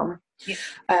comes from.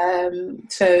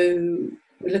 So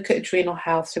we look at adrenal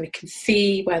health so we can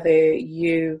see whether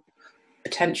you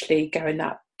potentially going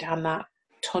down that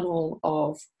tunnel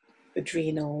of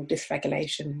adrenal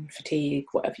dysregulation, fatigue,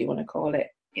 whatever you want to call it.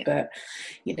 But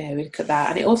we look at that,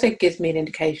 and it also gives me an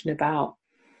indication about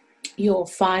your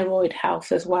thyroid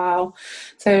health as well.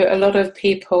 So a lot of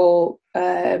people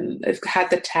have had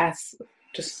the test,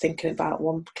 just thinking about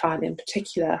one client in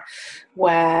particular,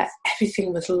 where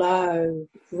everything was low,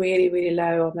 really, really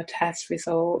low on the test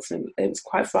results, and it was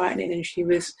quite frightening, and she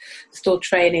was still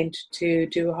training to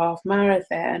do a half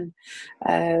marathon.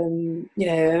 I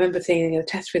remember seeing the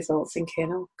test results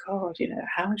thinking, oh God,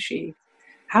 how is she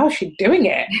doing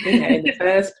it, in the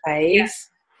first place?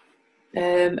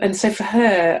 And so for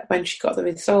her, when she got the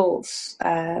results,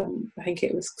 I think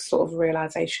it was sort of a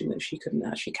realisation that she couldn't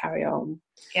actually carry on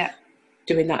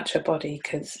doing that to her body,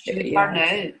 because she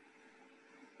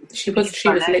was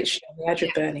literally on the edge of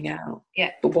burning out,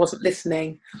 but wasn't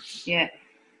listening.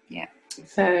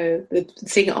 So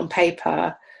seeing it on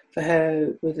paper for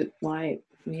her was like,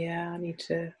 I need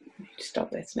to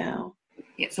stop this now.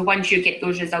 So once you get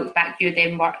those results back, you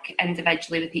then work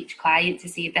individually with each client to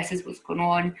see if this is what's going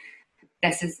on.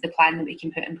 This is the plan that we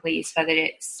can put in place, whether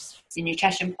it's the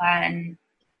nutrition plan,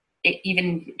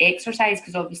 even exercise,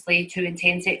 because obviously too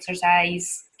intense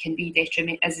exercise can be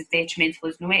as detrimental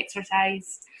as no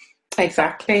exercise.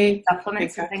 Exactly.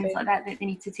 Supplements and things like that they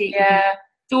need to take.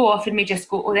 So often we just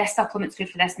go, this supplement's good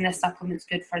for this and this supplement's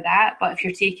good for that. But if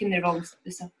you're taking the wrong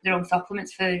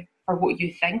supplements for what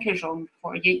you think is wrong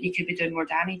for you, you could be doing more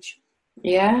damage.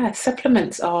 Yeah,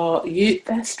 supplements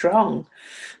they're strong.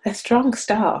 They're strong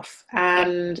stuff.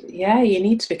 And you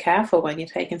need to be careful when you're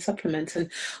taking supplements. And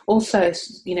also,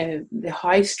 the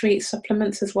high street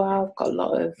supplements as well, got a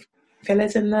lot of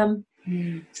fillers in them.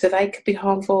 So they could be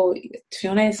harmful. To be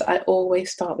honest, I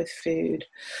always start with food.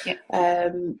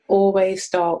 Always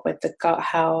start with the gut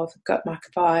health, gut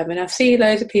microbiome. And I see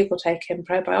loads of people taking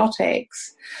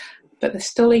probiotics, but they're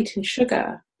still eating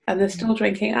sugar and they're still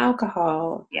drinking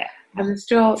alcohol. And they're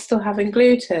still having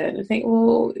gluten. I think,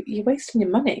 well, you're wasting your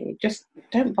money. Just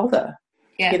don't bother.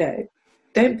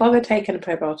 Don't bother taking a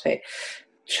probiotic.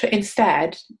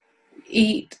 Instead,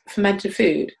 eat fermented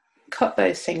food. Cut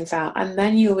those things out, and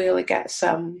then you'll really get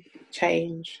some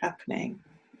change happening.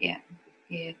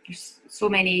 There's so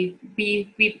many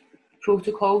we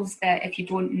protocols that if you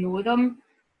don't know them,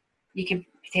 you can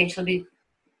potentially be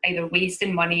either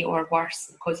wasting money or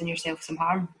worse, causing yourself some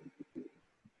harm.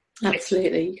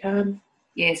 Absolutely, you can.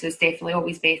 So it's definitely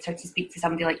always better to speak to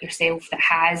somebody like yourself that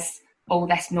has all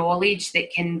this knowledge that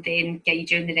can then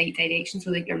guide you in the right direction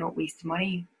so that you're not wasting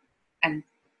money and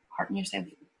hurting yourself.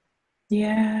 Do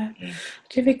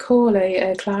you recall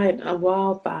a client a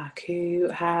while back who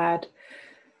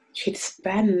she'd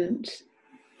spent,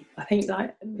 I think,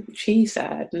 like she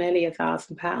said, nearly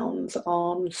 £1,000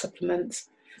 on supplements.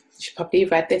 She probably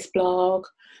read this blog,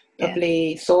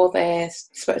 probably saw this,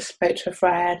 spoke to a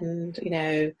friend,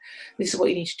 this is what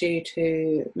you need to do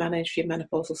to manage your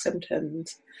menopausal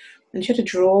symptoms. And she had a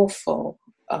drawer full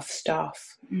of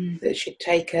stuff that she'd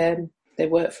taken. They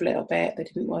worked for a little bit, they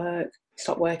didn't work.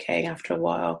 Stopped working after a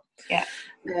while.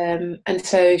 And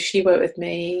so she worked with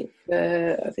me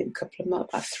for, I think, a couple of months,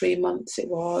 about 3 months it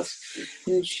was.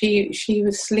 And she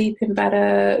was sleeping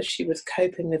better. She was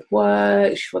coping with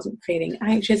work. She wasn't feeling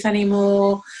anxious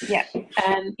anymore.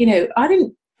 And, I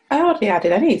hardly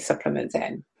added any supplements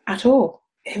in at all.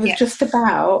 It was just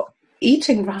about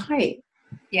eating right.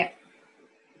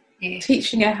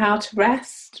 Teaching her how to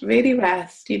rest, really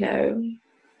rest,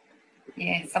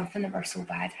 something that we're so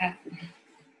bad at.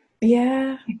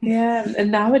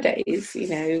 And nowadays,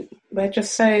 we're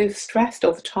just so stressed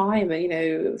all the time,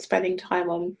 and spending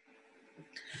time on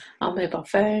our mobile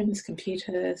phones,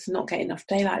 computers, not getting enough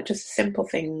daylight, just simple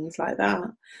things like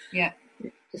that.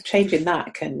 Just changing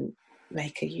that can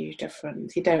make a huge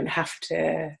difference. You don't have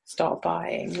to start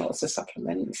buying lots of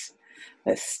supplements.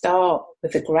 Let's start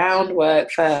with the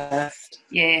groundwork first.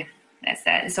 That's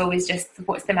it. It's always just,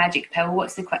 what's the magic pill?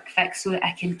 What's the quick fix so that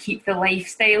I can keep the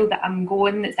lifestyle that I'm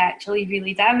going that's actually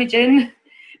really damaging?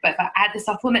 But if I add the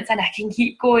supplements in, I can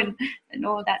keep going. But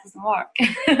no, that doesn't work.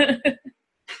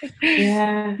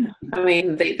 I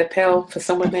mean, the pill for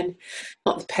some women,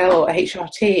 not the pill,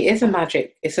 HRT is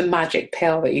it's a magic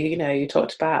pill that you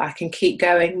talked about. I can keep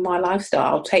going my lifestyle.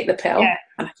 I'll take the pill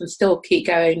and I can still keep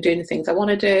going doing the things I want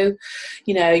to do.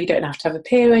 You don't have to have a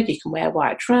period. You can wear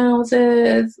white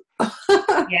trousers for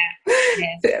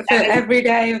every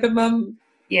day of the month.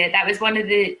 That was one of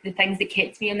the things that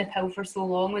kept me on the pill for so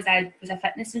long. Was I was a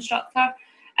fitness instructor,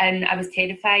 and I was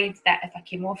terrified that if I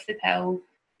came off the pill,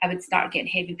 I would start getting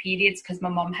heavy periods, because my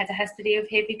mum had a history of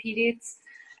heavy periods,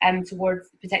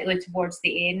 particularly towards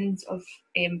the end of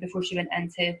before she went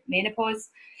into menopause.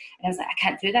 And I was like, I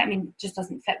can't do that. I mean, it just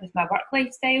doesn't fit with my work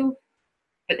lifestyle.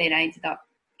 But then I ended up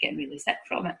getting really sick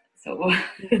from it. So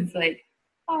it's like,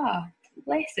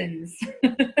 lessons.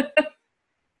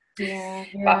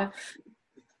 But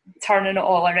turning it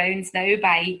all around now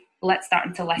by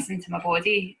starting to listen to my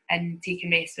body and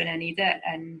taking rest when I need it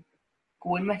and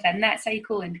going within that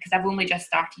cycle. And because I've only just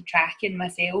started tracking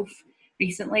myself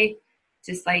recently,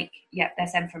 just like,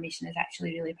 this information is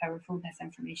actually really powerful. This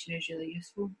information is really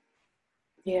useful.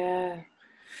 I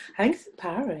think it's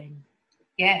empowering.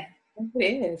 It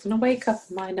is. When I wake up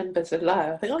and my numbers are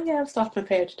low, I think, I've started my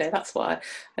period today. That's why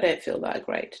I don't feel that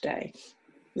great today.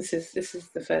 This is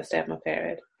the first day of my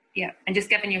period. And just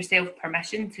giving yourself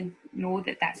permission to know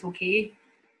that that's okay.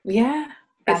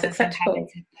 It's acceptable. Having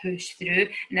to push through.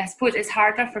 And I suppose it's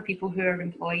harder for people who are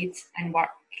employed and work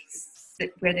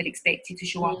where they're expected to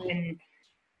show up and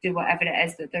do whatever it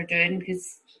is that they're doing,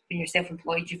 because when you're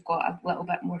self-employed, you've got a little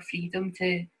bit more freedom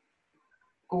to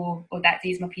go, that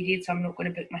day's my period, so I'm not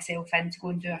going to book myself in to go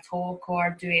and do a talk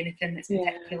or do anything that's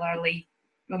particularly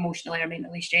emotionally or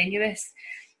mentally strenuous.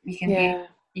 You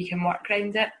can work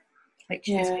around it, which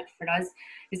is good for us.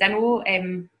 Because I know,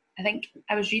 I think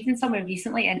I was reading somewhere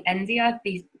recently, in India,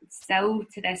 they still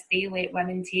to this day let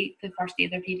women take the first day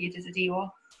of their period as a day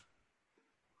off.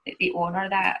 They honour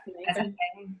that as a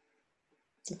thing.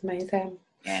 It's amazing.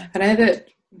 I know that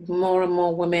more and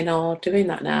more women are doing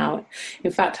that now.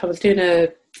 In fact, I was doing a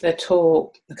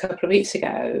talk a couple of weeks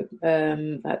ago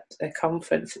at a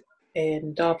conference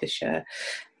in Derbyshire,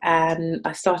 and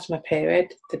I started my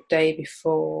period the day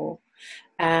before,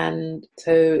 And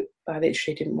so I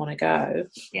literally didn't want to go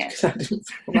because I didn't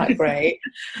feel that great.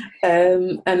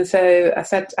 And so I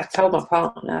told my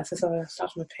partner, I said, I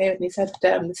started my period. And he said,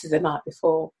 this is the night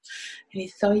before. And he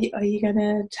said, are you going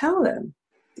to tell them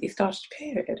that you started a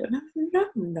period? And I said, no,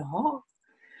 I'm not.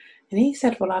 And he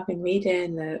said, well, I've been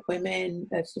reading that women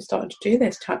are starting to do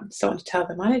this, starting to tell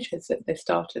the managers that they've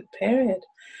started the period.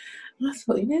 And I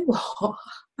thought, you know what?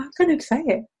 I'm going to say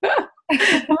it.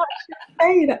 I'm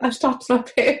say that I started my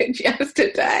period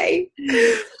yesterday.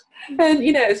 And,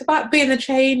 it's about being the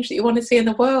change that you want to see in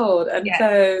the world. And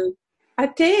so I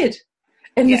did.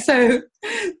 And so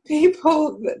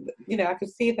people, I could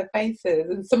see their faces,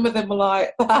 and some of them were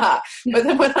like that. But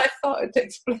then when I started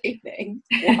explaining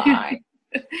why,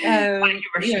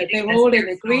 they were all in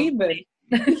agreement.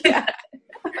 Yeah.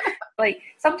 Like,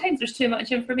 sometimes there's too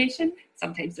much information,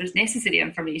 sometimes there's necessary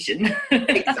information.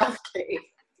 Exactly.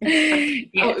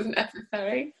 That was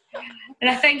necessary. And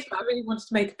I think I really wanted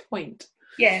to make a point.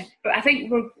 Yeah, but I think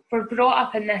we're brought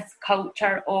up in this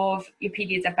culture of your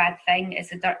period's a bad thing,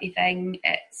 it's a dirty thing,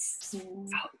 it's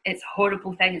a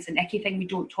horrible thing, it's an icky thing, we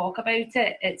don't talk about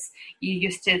it. It's, you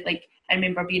used to, like, I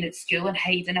remember being at school and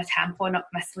hiding a tampon up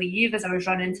my sleeve as I was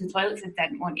running to the toilets and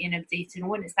didn't want anybody to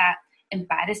know, and it's that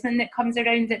embarrassment that comes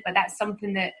around it, but that's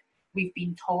something that we've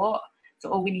been taught, so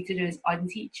all we need to do is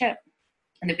unteach it.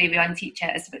 And the way we unteach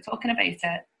it is about talking about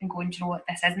it and going, you know what,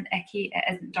 this isn't icky, it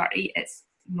isn't dirty, it's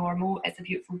normal, it's a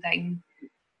beautiful thing.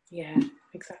 Yeah,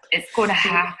 exactly. It's going to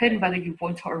happen whether you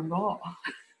want it or not.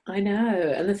 I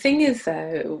know. And the thing is,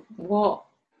 though, what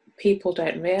people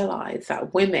don't realise,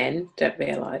 that women don't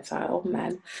realise, that, or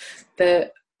men,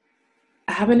 that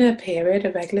having a period,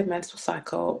 a regular menstrual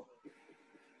cycle,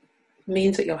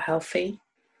 means that you're healthy.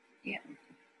 Yeah.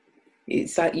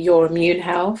 It's like your immune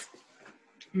health,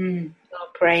 your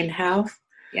brain health.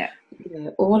 Yeah.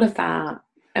 All of that.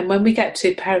 And when we get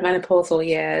to perimenopausal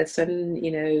years, and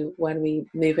when we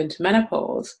move into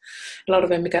menopause, a lot of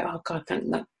women go, "Oh God, thank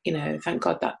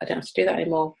God that I don't have to do that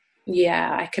anymore."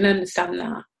 Yeah, I can understand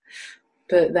that,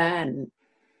 but then,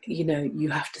 you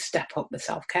have to step up the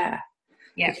self-care,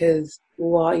 because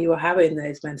while you were having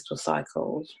those menstrual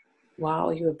cycles,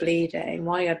 while you were bleeding,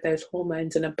 while you had those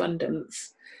hormones in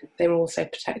abundance, they were also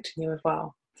protecting you as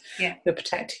well. Yeah. They were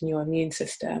protecting your immune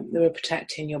system. They were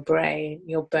protecting your brain,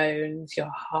 your bones,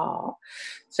 your heart.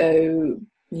 So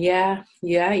you're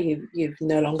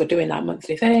no longer doing that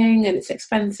monthly thing, and it's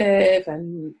expensive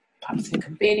and perhaps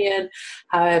inconvenient.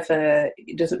 However,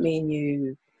 it doesn't mean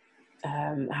you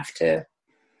have to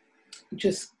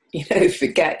just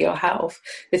forget your health.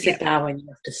 This is now when you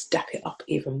have to step it up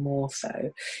even more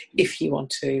so if you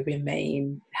want to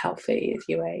remain healthy as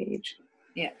you age.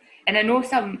 Yeah. And I know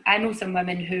some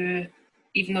women who,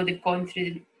 even though they've gone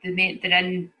through they're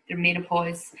in their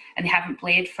menopause and they haven't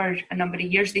bled for a number of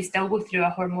years, they still go through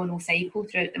a hormonal cycle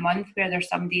throughout the month, where there's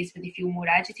some days where they feel more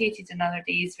agitated and other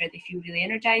days where they feel really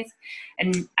energized.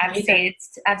 And I've said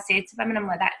to women, I'm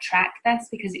like, that track this,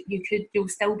 because you'll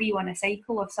still be on a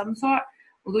cycle of some sort.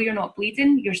 Although you're not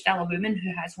bleeding, you're still a woman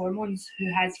who has hormones,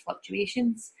 who has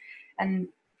fluctuations. And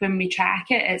when we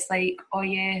track it, it's like, oh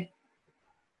yeah,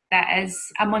 that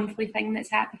is a monthly thing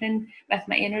that's happening with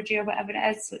my energy or whatever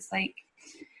it is. So it's like,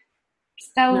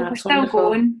 we're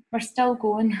still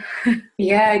going.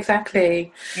 Yeah,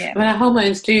 exactly. Yeah. I mean, our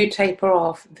hormones do taper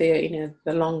off the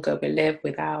longer we live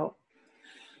without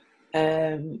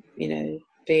having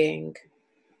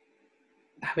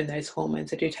those hormones.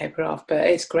 They do taper off, but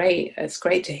it's great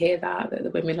to hear that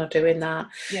the women are doing that.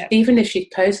 Even if she's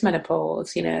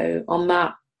postmenopause,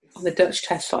 on the Dutch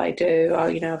test that I do,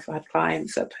 I've had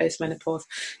clients that are postmenopause.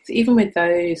 So even with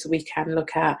those, we can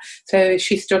look at. So if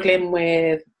she's struggling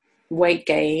with weight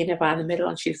gain around the middle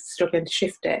and she's struggling to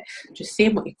shift it, just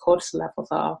seeing what your cortisol levels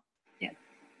are. Yeah,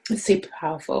 it's super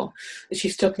powerful. If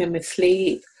she's struggling with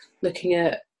sleep, looking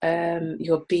at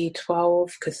your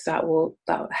B12, because that will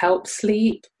help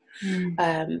sleep.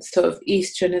 Sort of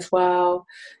estrogen as well.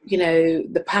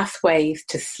 The pathways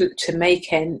to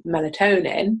making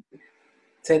melatonin,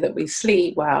 so that we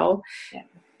sleep well,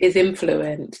 is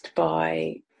influenced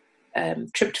by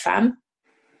tryptophan,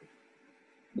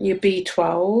 your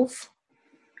B12,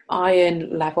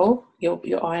 iron level,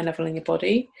 your iron level in your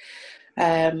body,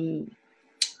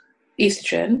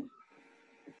 estrogen,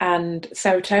 and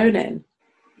serotonin.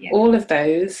 All of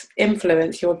those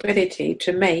influence your ability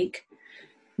to make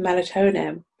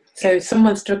melatonin. So if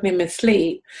someone's struggling with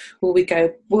sleep, will we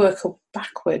work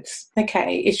backwards?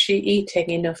 Okay, is she eating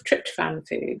enough tryptophan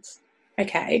foods?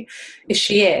 Okay, if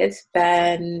she is,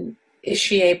 then is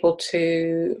she able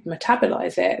to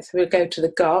metabolize it? So we'll go to the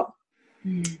gut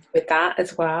with that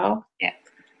as well. Yeah.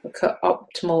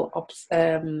 optimal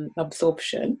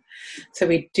absorption. So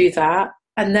we do that,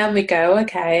 and then we go,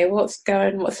 okay, what's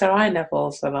her iron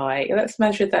levels are like? Let's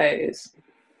measure those.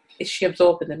 Is she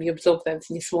absorbing them? You absorb those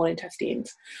in your small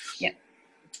intestines. Yeah.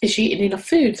 Is she eating enough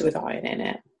foods with iron in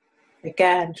it?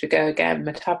 Again, to go again,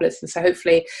 metabolism. So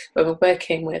hopefully when we're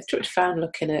working with tryptophan,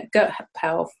 looking at gut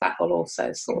health, that will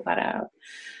also sort that out.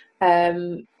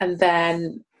 And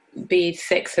then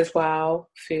B6 as well,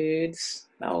 foods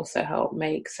that also help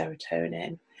make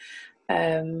serotonin.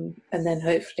 And then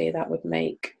hopefully that would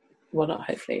make, well, not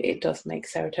hopefully, it does make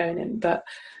serotonin,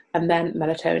 and then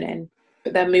melatonin.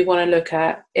 But then we want to look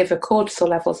at, if the cortisol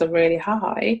levels are really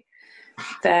high,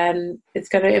 then it's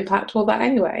going to impact all that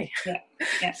anyway. Yeah.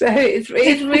 So it's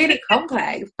really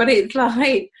complex, but it's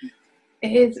like,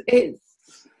 it's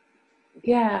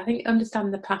yeah, I think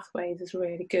understanding the pathways is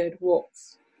really good.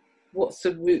 What's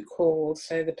the root cause?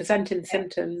 So the presenting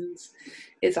symptoms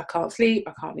is I can't sleep,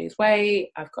 I can't lose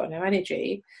weight, I've got no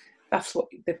energy. That's what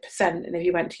the percent. And if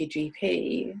you went to your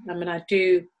GP, I mean, I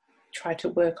do try to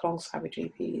work alongside with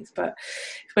GPs, but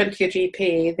if you went to your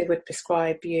GP, they would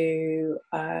prescribe you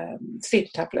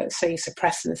sleeping tablets, so you're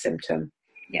suppressing the symptom.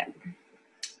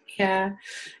 Yeah,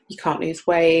 you can't lose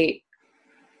weight.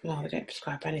 Well, they don't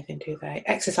prescribe anything, do they?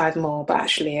 Exercise more, but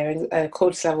actually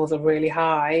cortisol levels are really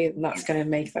high, and that's going to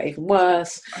make that even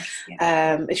worse.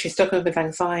 If you're struggling with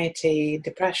anxiety,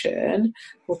 depression,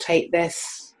 we'll take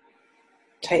this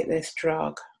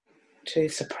drug to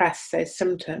suppress those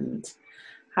symptoms.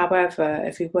 However,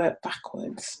 if we work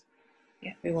backwards,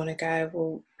 we want to go,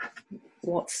 well,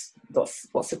 what's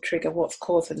the trigger? What's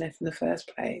causing this in the first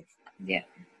place? Yeah,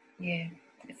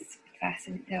 it's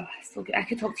fascinating. Oh, so good. I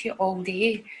could talk to you all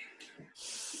day.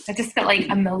 I just got like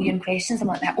a million questions. I'm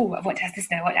like, oh, what does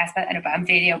this now? What does that? But I'm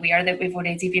very aware that we've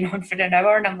already been on for an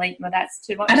hour, and I'm like, no, that's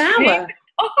too much. An hour?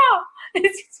 Oh,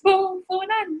 it's just flown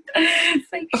in.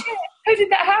 It's like, shit, how did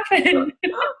that happen?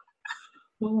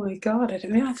 Oh my God, I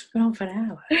didn't realise we've been on for an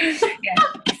hour.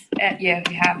 Yeah,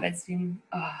 we have. It's been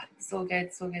so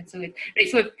good. Right, so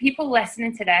if people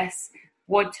listening to this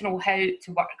want to know how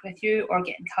to work with you or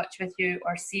get in touch with you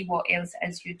or see what else it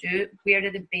is you do, where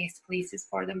are the best places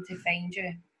for them to find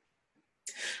you?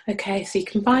 Okay, so you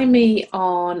can find me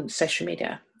on social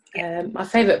media. My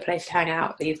favourite place to hang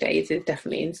out these days is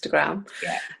definitely Instagram.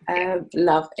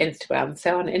 Love Instagram.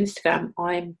 So on Instagram,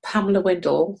 I'm Pamela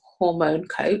Windle, hormone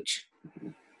coach.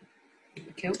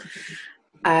 Cool.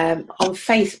 On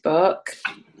Facebook,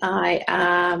 I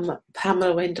am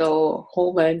Pamela Windle,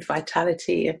 hormone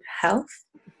vitality and health.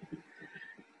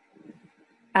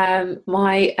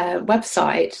 My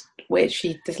website, which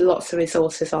there's lots of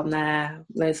resources on there,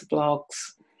 loads of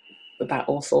blogs about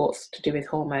all sorts to do with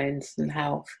hormones and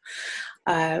health.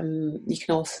 You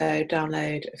can also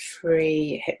download a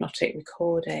free hypnotic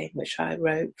recording, which I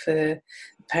wrote for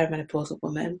perimenopausal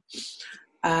women.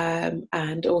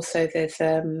 And also there's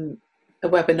a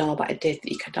webinar that I did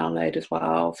that you can download as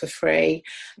well for free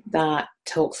that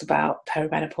talks about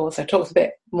perimenopause. So it talks a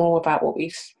bit more about what we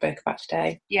spoke about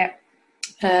today.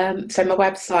 So my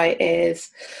website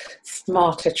is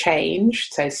Smarter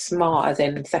Change, so smart as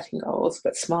in setting goals,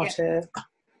 but Smarter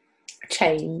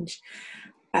Change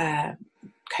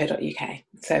 .co.uk.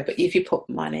 So, but if you put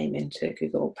my name into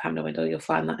Google, Pamela Windle, you'll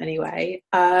find that anyway.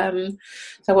 So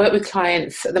I work with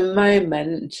clients at the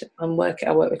moment. I work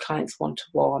with clients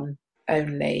one-to-one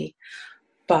only,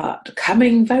 but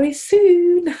coming very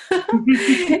soon in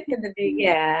the new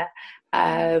year.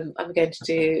 I'm going to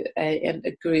do a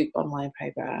group online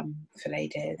program for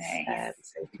ladies,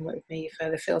 so you can work with me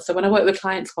further afield. So when I work with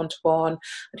clients one-to-one,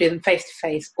 I do them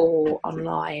face-to-face or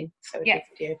online, so we do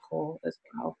video call as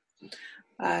well.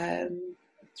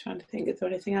 Trying to think, is there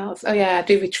anything else? Oh yeah, I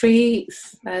do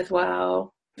retreats as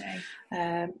well,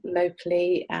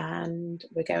 locally, and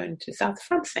we're going to south of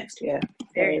France next year.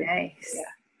 Very nice.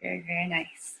 Very, very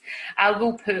nice. I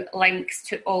will put links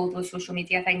to all those social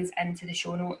media things into the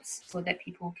show notes so that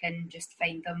people can just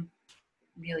find them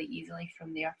really easily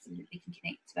from there so that they can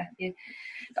connect with you.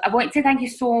 But I want to thank you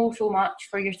so much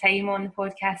for your time on the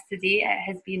podcast today. It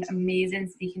has been amazing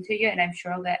speaking to you, and I'm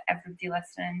sure that everybody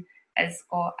listening has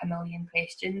got a million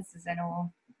questions, as I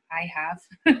know I have.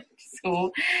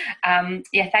 So,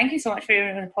 thank you so much for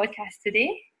being on the podcast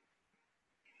today.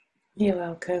 You're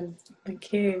welcome.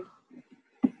 Thank you.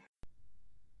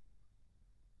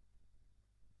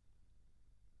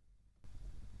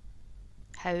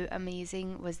 How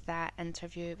amazing was that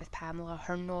interview with Pamela?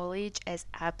 Her knowledge is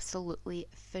absolutely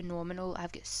phenomenal.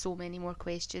 I've got so many more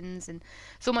questions, and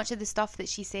so much of the stuff that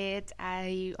she said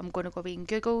I'm going to go away and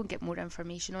Google and get more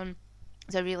information on.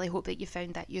 So I really hope that you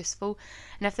found that useful.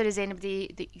 And if there is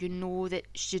anybody that you know that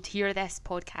should hear this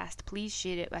podcast, please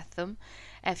share it with them.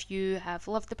 If you have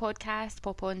loved the podcast,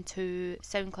 pop on to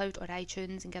SoundCloud or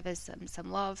iTunes and give us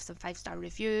some love, some 5-star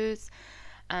reviews.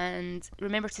 And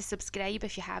remember to subscribe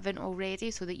if you haven't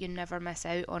already, so that you never miss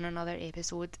out on another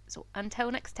episode. So until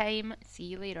next time, see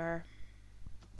you later.